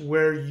place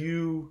where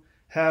you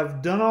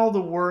have done all the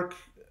work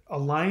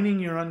aligning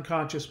your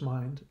unconscious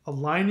mind,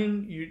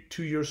 aligning you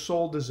to your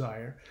soul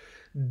desire,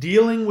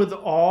 dealing with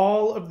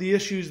all of the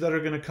issues that are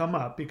going to come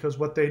up, because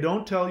what they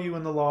don't tell you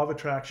in the law of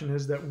attraction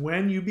is that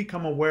when you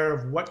become aware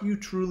of what you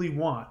truly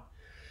want,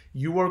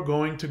 you are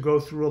going to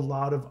go through a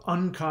lot of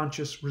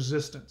unconscious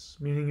resistance,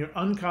 meaning your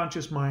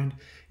unconscious mind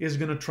is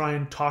going to try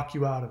and talk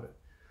you out of it.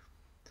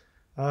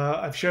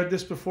 I've shared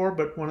this before,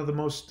 but one of the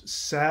most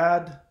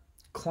sad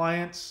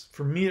clients,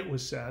 for me it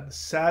was sad, the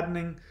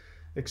saddening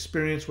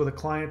experience with a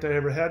client I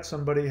ever had.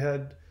 Somebody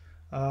had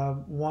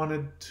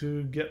wanted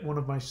to get one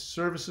of my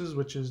services,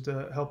 which is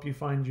to help you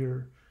find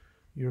your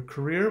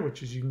career,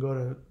 which is you can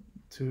go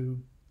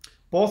to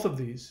both of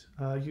these.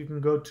 You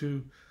can go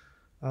to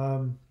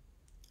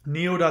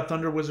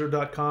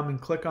neo.thunderwizard.com and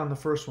click on the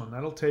first one.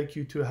 That'll take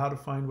you to how to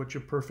find what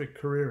your perfect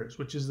career is,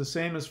 which is the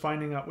same as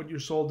finding out what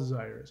your soul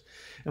desire is.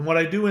 And what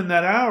I do in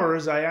that hour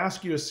is I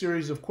ask you a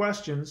series of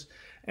questions,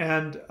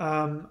 and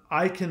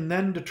I can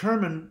then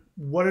determine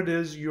what it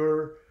is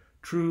your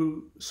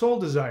true soul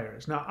desire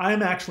is. Now,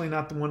 I'm actually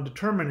not the one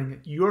determining it.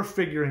 You're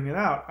figuring it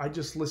out. I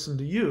just listen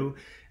to you.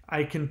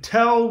 I can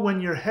tell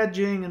when you're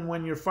hedging and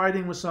when you're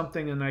fighting with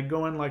something, and I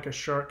go in like a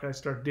shark. I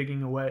start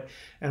digging away,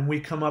 and we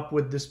come up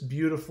with this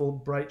beautiful,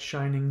 bright,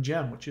 shining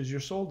gem, which is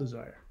your soul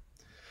desire.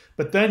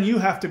 But then you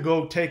have to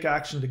go take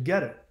action to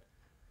get it.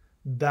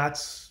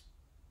 That's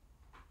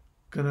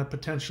going to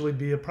potentially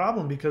be a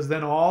problem, because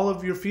then all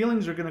of your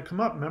feelings are going to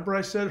come up. Remember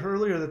I said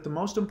earlier that the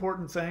most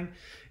important thing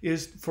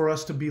is for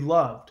us to be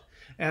loved.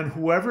 And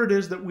whoever it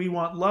is that we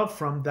want love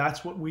from,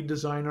 that's what we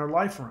design our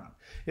life around.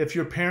 If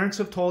your parents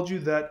have told you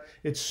that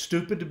it's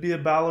stupid to be a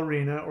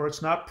ballerina, or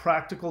it's not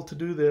practical to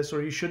do this,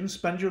 or you shouldn't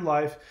spend your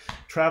life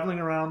traveling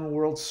around the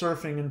world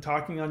surfing and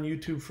talking on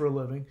YouTube for a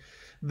living,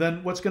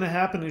 then what's going to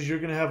happen is you're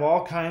going to have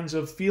all kinds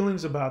of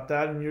feelings about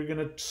that, and you're going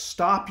to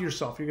stop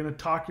yourself. You're going to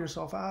talk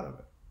yourself out of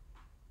it.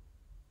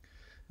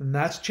 And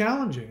that's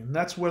challenging. And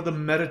that's where the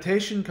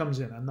meditation comes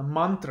in, and the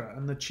mantra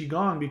and the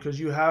qigong, because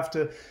you have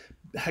to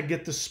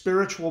get the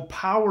spiritual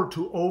power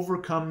to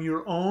overcome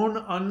your own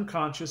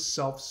unconscious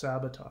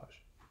self-sabotage.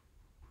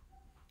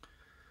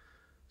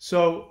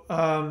 So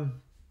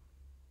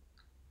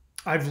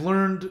I've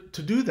learned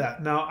to do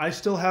that. Now, I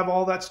still have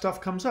all that stuff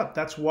comes up.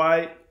 That's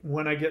why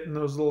when I get in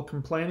those little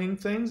complaining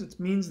things, it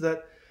means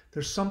that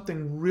there's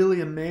something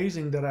really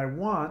amazing that I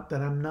want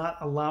that I'm not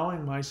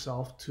allowing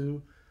myself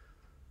to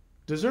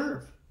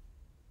deserve.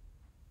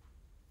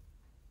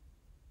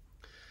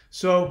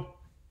 So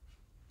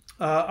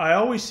I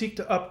always seek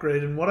to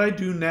upgrade. And what I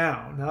do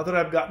now that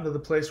I've gotten to the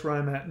place where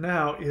I'm at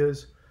now,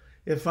 is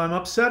if I'm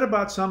upset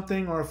about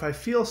something, or if I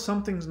feel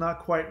something's not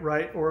quite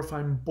right, or if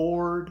I'm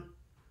bored,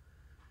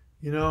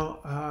 and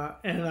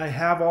I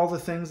have all the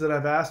things that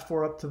I've asked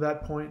for up to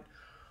that point,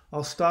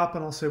 I'll stop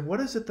and I'll say, what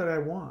is it that I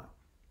want?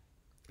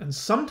 And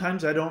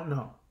sometimes I don't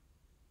know.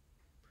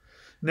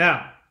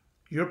 Now,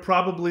 you're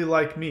probably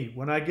like me.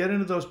 When I get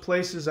into those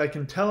places, I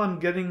can tell I'm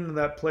getting into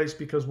that place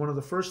because one of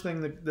the first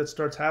things that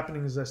starts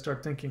happening is I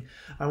start thinking,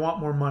 I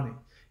want more money.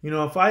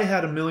 If I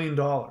had $1 million,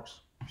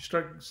 you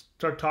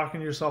start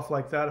talking to yourself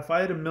like that. If I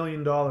had $1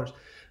 million,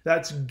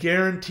 that's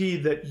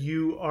guaranteed that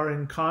you are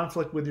in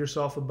conflict with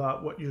yourself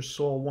about what your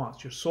soul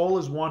wants. Your soul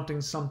is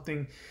wanting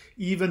something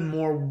even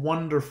more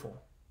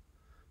wonderful.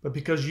 But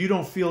because you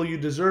don't feel you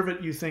deserve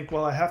it, you think,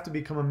 well, I have to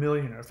become a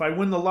millionaire. If I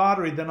win the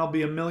lottery, then I'll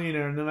be a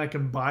millionaire, and then I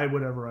can buy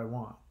whatever I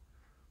want.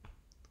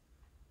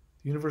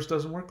 The universe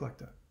doesn't work like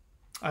that.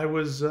 I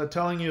was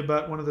telling you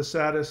about one of the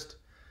saddest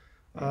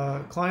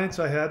clients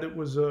I had. It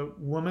was a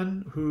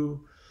woman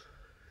who,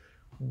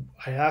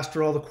 I asked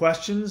her all the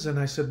questions, and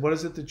I said, what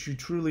is it that you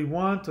truly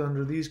want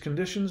under these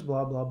conditions,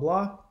 blah, blah,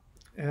 blah.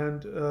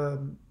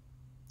 And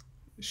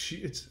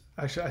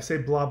I say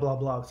blah, blah,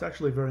 blah. It's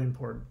actually very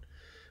important.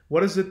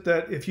 What is it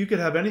that if you could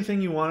have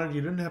anything you wanted, you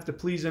didn't have to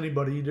please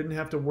anybody, you didn't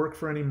have to work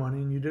for any money,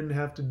 and you didn't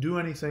have to do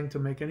anything to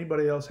make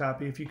anybody else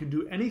happy. If you could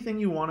do anything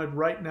you wanted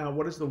right now,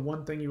 what is the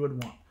one thing you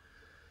would want?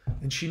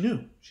 And she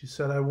knew. She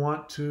said, I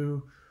want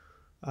to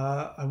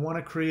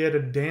create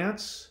a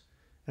dance,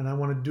 and I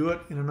want to do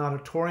it in an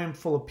auditorium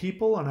full of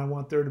people, and I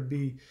want there to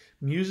be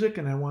music,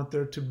 and I want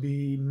there to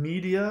be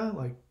media,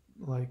 like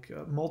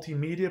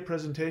multimedia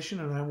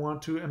presentation, and I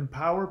want to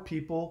empower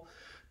people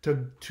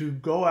to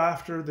go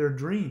after their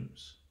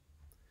dreams.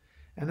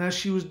 And as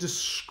she was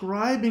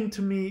describing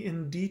to me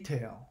in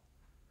detail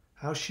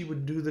how she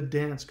would do the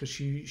dance, because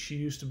she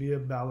used to be a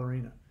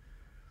ballerina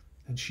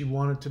and she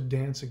wanted to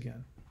dance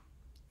again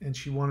and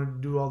she wanted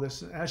to do all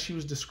this. And as she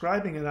was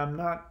describing it, I'm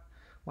not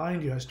lying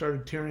to you, I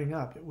started tearing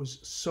up. It was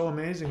so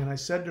amazing. And I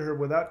said to her,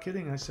 without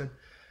kidding, I said,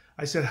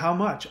 how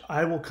much?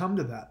 I will come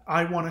to that.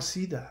 I want to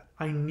see that.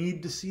 I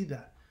need to see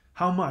that.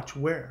 How much?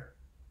 Where?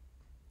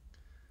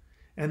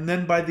 And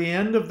then by the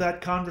end of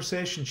that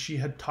conversation, she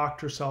had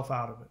talked herself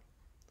out of it.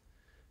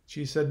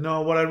 She said,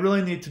 no, what I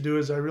really need to do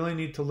is I really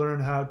need to learn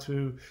how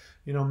to,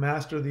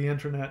 master the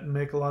internet and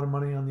make a lot of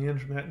money on the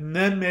internet. And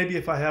then maybe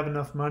if I have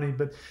enough money,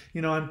 but,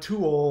 I'm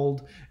too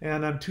old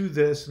and I'm too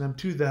this and I'm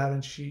too that.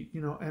 And she,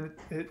 and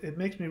it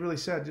makes me really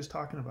sad just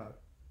talking about it.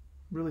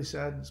 Really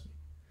saddens me.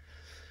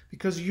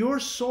 Because your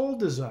soul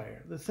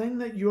desire, the thing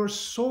that your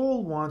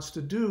soul wants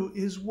to do,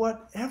 is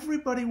what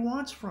everybody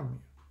wants from you.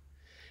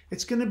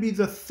 It's going to be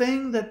the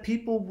thing that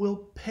people will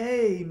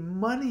pay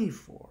money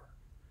for,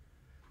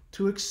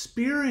 to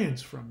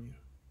experience from you.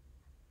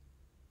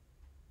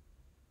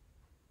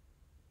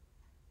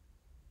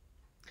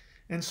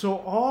 And so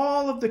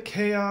all of the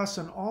chaos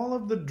and all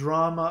of the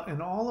drama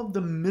and all of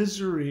the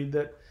misery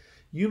that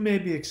you may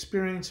be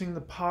experiencing,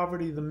 the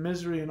poverty, the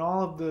misery, and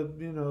all of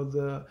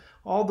the,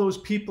 all those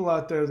people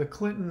out there, the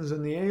Clintons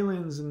and the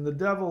aliens and the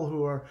devil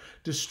who are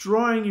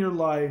destroying your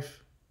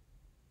life,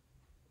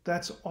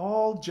 that's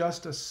all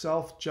just a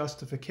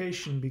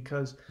self-justification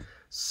because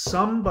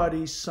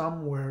somebody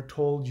somewhere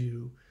told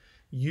you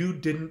you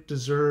didn't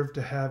deserve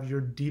to have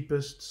your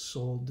deepest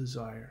soul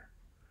desire.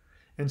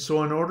 And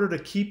so in order to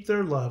keep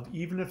their love,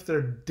 even if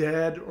they're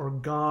dead or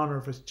gone, or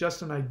if it's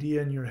just an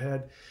idea in your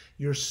head,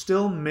 you're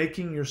still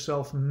making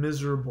yourself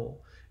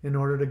miserable in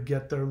order to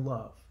get their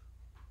love.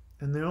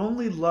 And the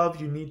only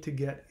love you need to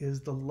get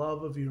is the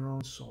love of your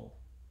own soul.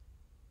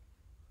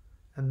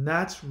 And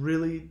that's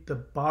really the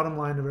bottom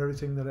line of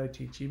everything that I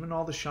teach. Even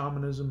all the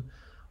shamanism,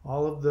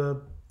 all of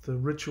the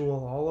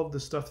ritual, all of the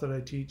stuff that I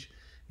teach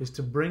is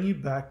to bring you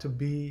back to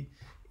be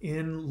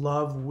in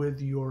love with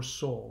your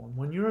soul. And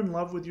when you're in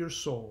love with your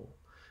soul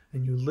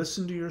and you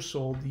listen to your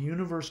soul, the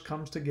universe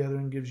comes together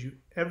and gives you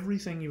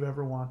everything you've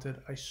ever wanted,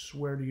 I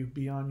swear to you,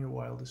 beyond your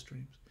wildest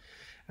dreams.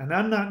 And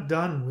I'm not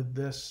done with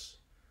this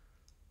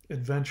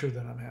adventure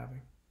that I'm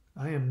having.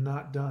 I am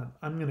not done.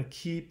 I'm going to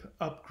keep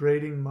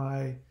upgrading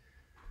my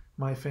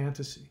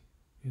fantasy,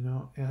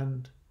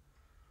 and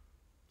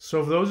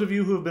so for those of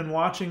you who have been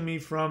watching me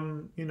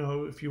from,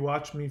 if you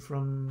watch me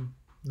from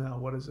now,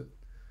 what is it,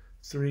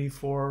 3,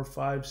 4,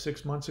 5,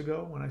 6 months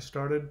ago when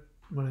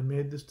I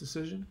made this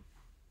decision,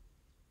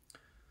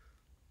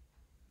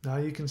 now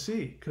you can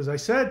see, because I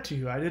said to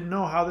you, I didn't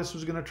know how this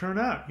was going to turn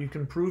out. You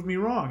can prove me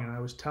wrong, and I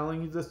was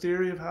telling you the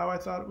theory of how I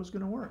thought it was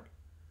going to work.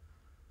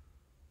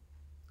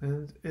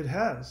 And it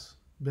has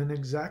been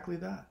exactly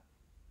that.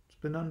 It's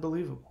been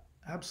unbelievable.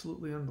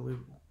 Absolutely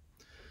unbelievable.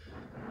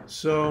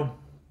 So,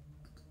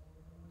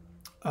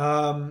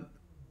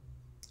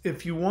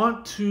 if you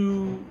want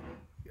to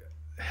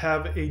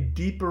have a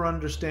deeper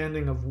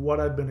understanding of what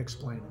I've been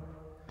explaining,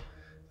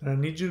 then I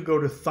need you to go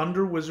to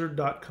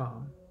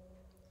thunderwizard.com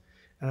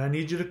and I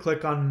need you to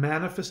click on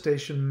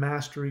Manifestation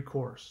Mastery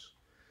Course.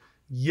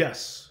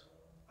 Yes,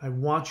 I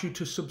want you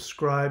to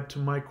subscribe to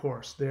my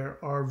course. There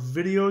are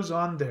videos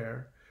on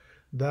there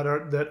that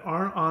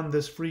aren't on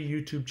this free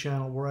YouTube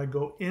channel where I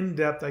go in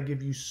depth. I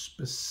give you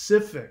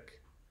specific,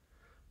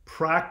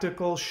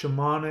 practical,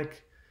 shamanic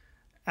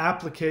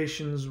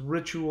applications,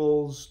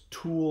 rituals,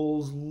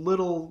 tools,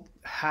 little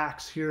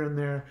hacks here and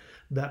there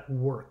that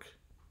work.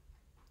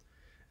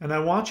 And I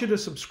want you to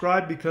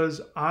subscribe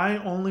because I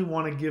only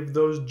want to give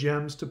those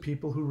gems to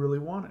people who really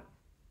want it.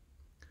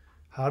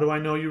 How do I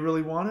know you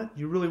really want it?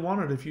 You really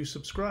want it if you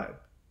subscribe.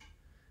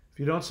 If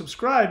you don't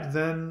subscribe,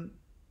 then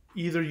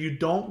either you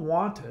don't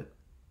want it,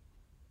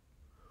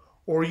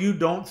 or you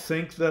don't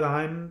think that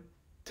I'm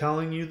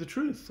telling you the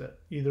truth, that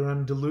either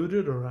I'm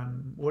deluded or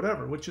I'm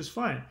whatever, which is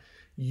fine.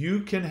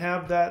 You can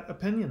have that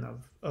opinion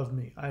of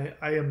me. I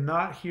am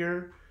not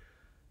here.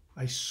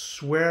 I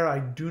swear I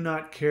do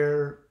not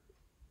care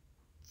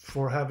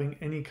for having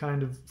any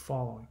kind of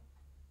following.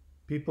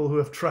 People who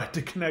have tried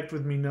to connect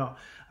with me know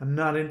I'm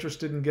not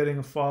interested in getting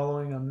a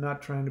following. I'm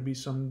not trying to be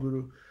some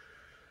guru.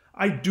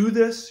 I do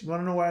this. You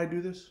want to know why I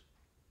do this?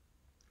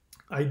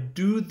 I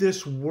do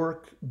this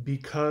work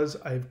because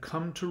I've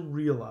come to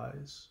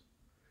realize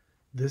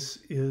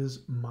this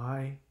is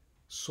my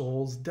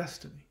soul's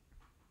destiny.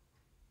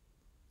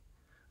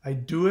 I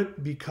do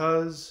it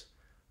because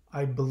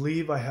I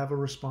believe I have a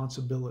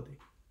responsibility.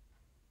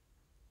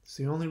 It's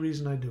the only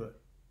reason I do it.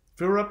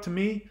 If it were up to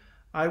me,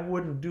 I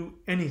wouldn't do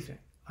anything.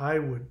 I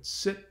would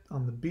sit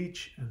on the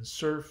beach and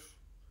surf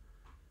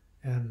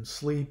and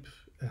sleep.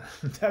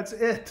 That's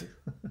it.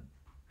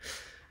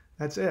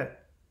 That's it.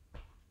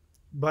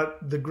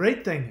 But the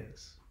great thing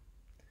is,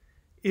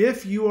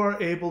 if you are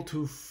able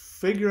to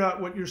figure out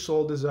what your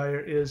soul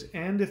desire is,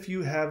 and if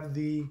you have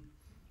the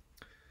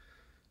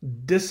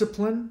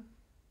discipline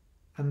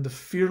and the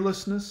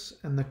fearlessness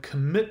and the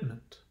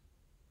commitment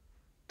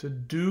to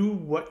do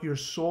what your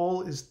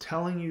soul is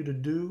telling you to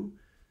do,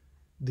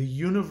 the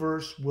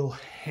universe will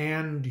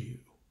hand you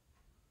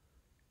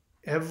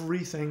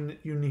everything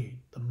that you need.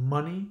 The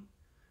money,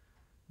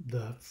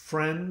 the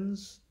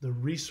friends, the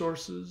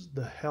resources,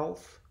 the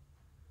health,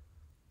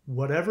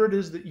 whatever it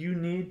is that you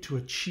need to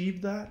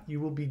achieve that, you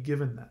will be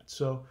given that.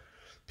 So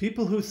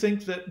people who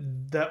think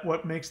that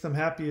what makes them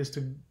happy is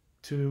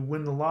to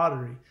win the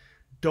lottery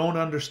don't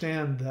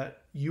understand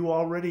that you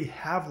already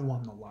have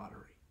won the lottery.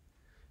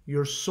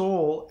 Your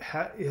soul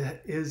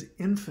is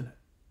infinite.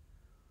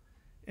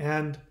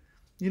 And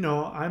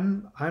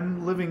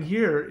I'm living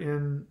here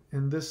in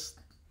this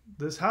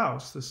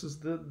house. This is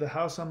the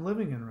house I'm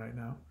living in right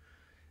now.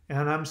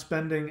 And I'm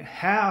spending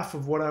half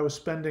of what I was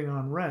spending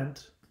on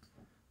rent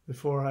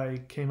before I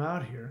came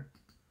out here.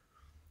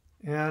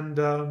 And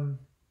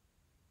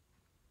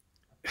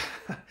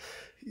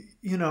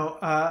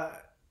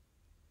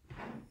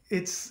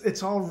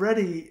it's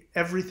already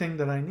everything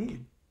that I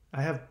need.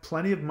 I have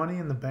plenty of money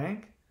in the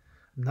bank.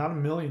 I'm not a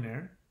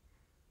millionaire.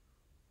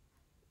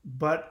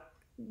 But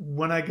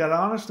when I got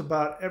honest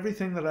about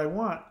everything that I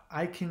want,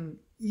 I can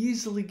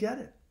easily get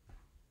it.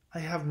 I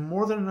have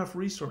more than enough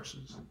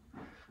resources.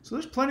 So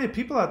there's plenty of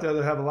people out there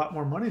that have a lot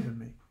more money than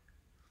me.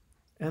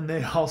 And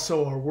they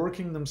also are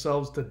working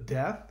themselves to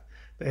death.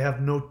 They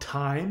have no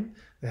time.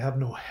 They have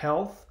no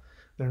health.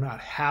 They're not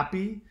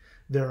happy.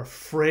 They're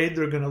afraid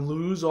they're going to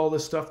lose all the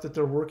stuff that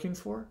they're working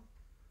for.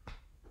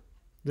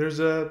 There's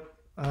a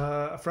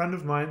friend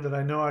of mine that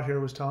I know out here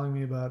was telling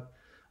me about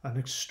an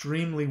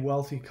extremely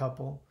wealthy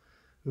couple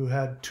who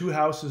had 2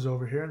 houses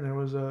over here, and there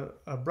was a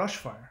brush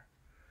fire.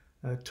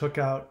 It took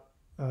out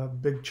a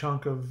big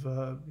chunk of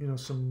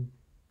some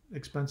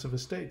expensive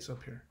estates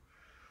up here.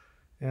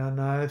 And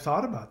I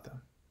thought about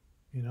them.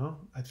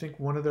 I think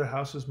one of their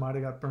houses might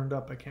have got burned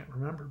up. I can't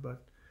remember,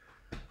 but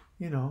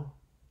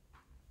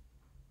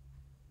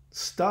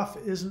stuff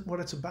isn't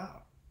what it's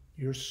about.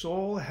 Your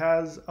soul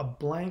has a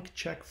blank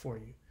check for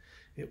you.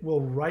 It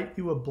will write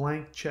you a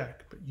blank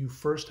check, but you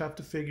first have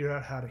to figure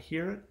out how to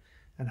hear it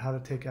and how to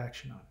take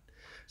action on it.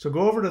 So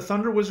go over to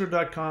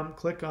thunderwizard.com,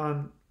 click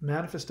on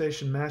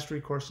Manifestation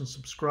Mastery Course and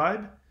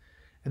subscribe,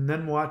 and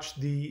then watch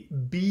the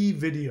B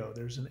video.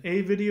 There's an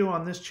A video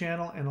on this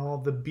channel, and all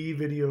of the B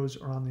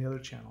videos are on the other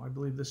channel. I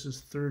believe this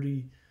is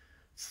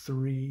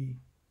 33A.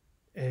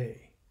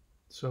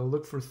 So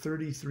look for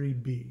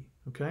 33B,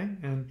 okay?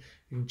 And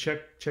you can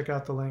check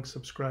out the link,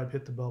 subscribe,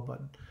 hit the bell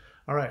button.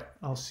 All right,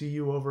 I'll see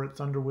you over at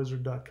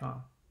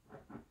thunderwizard.com.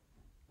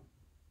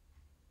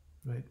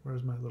 Wait,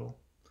 where's my little...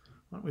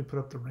 Why don't we put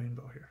up the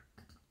rainbow here?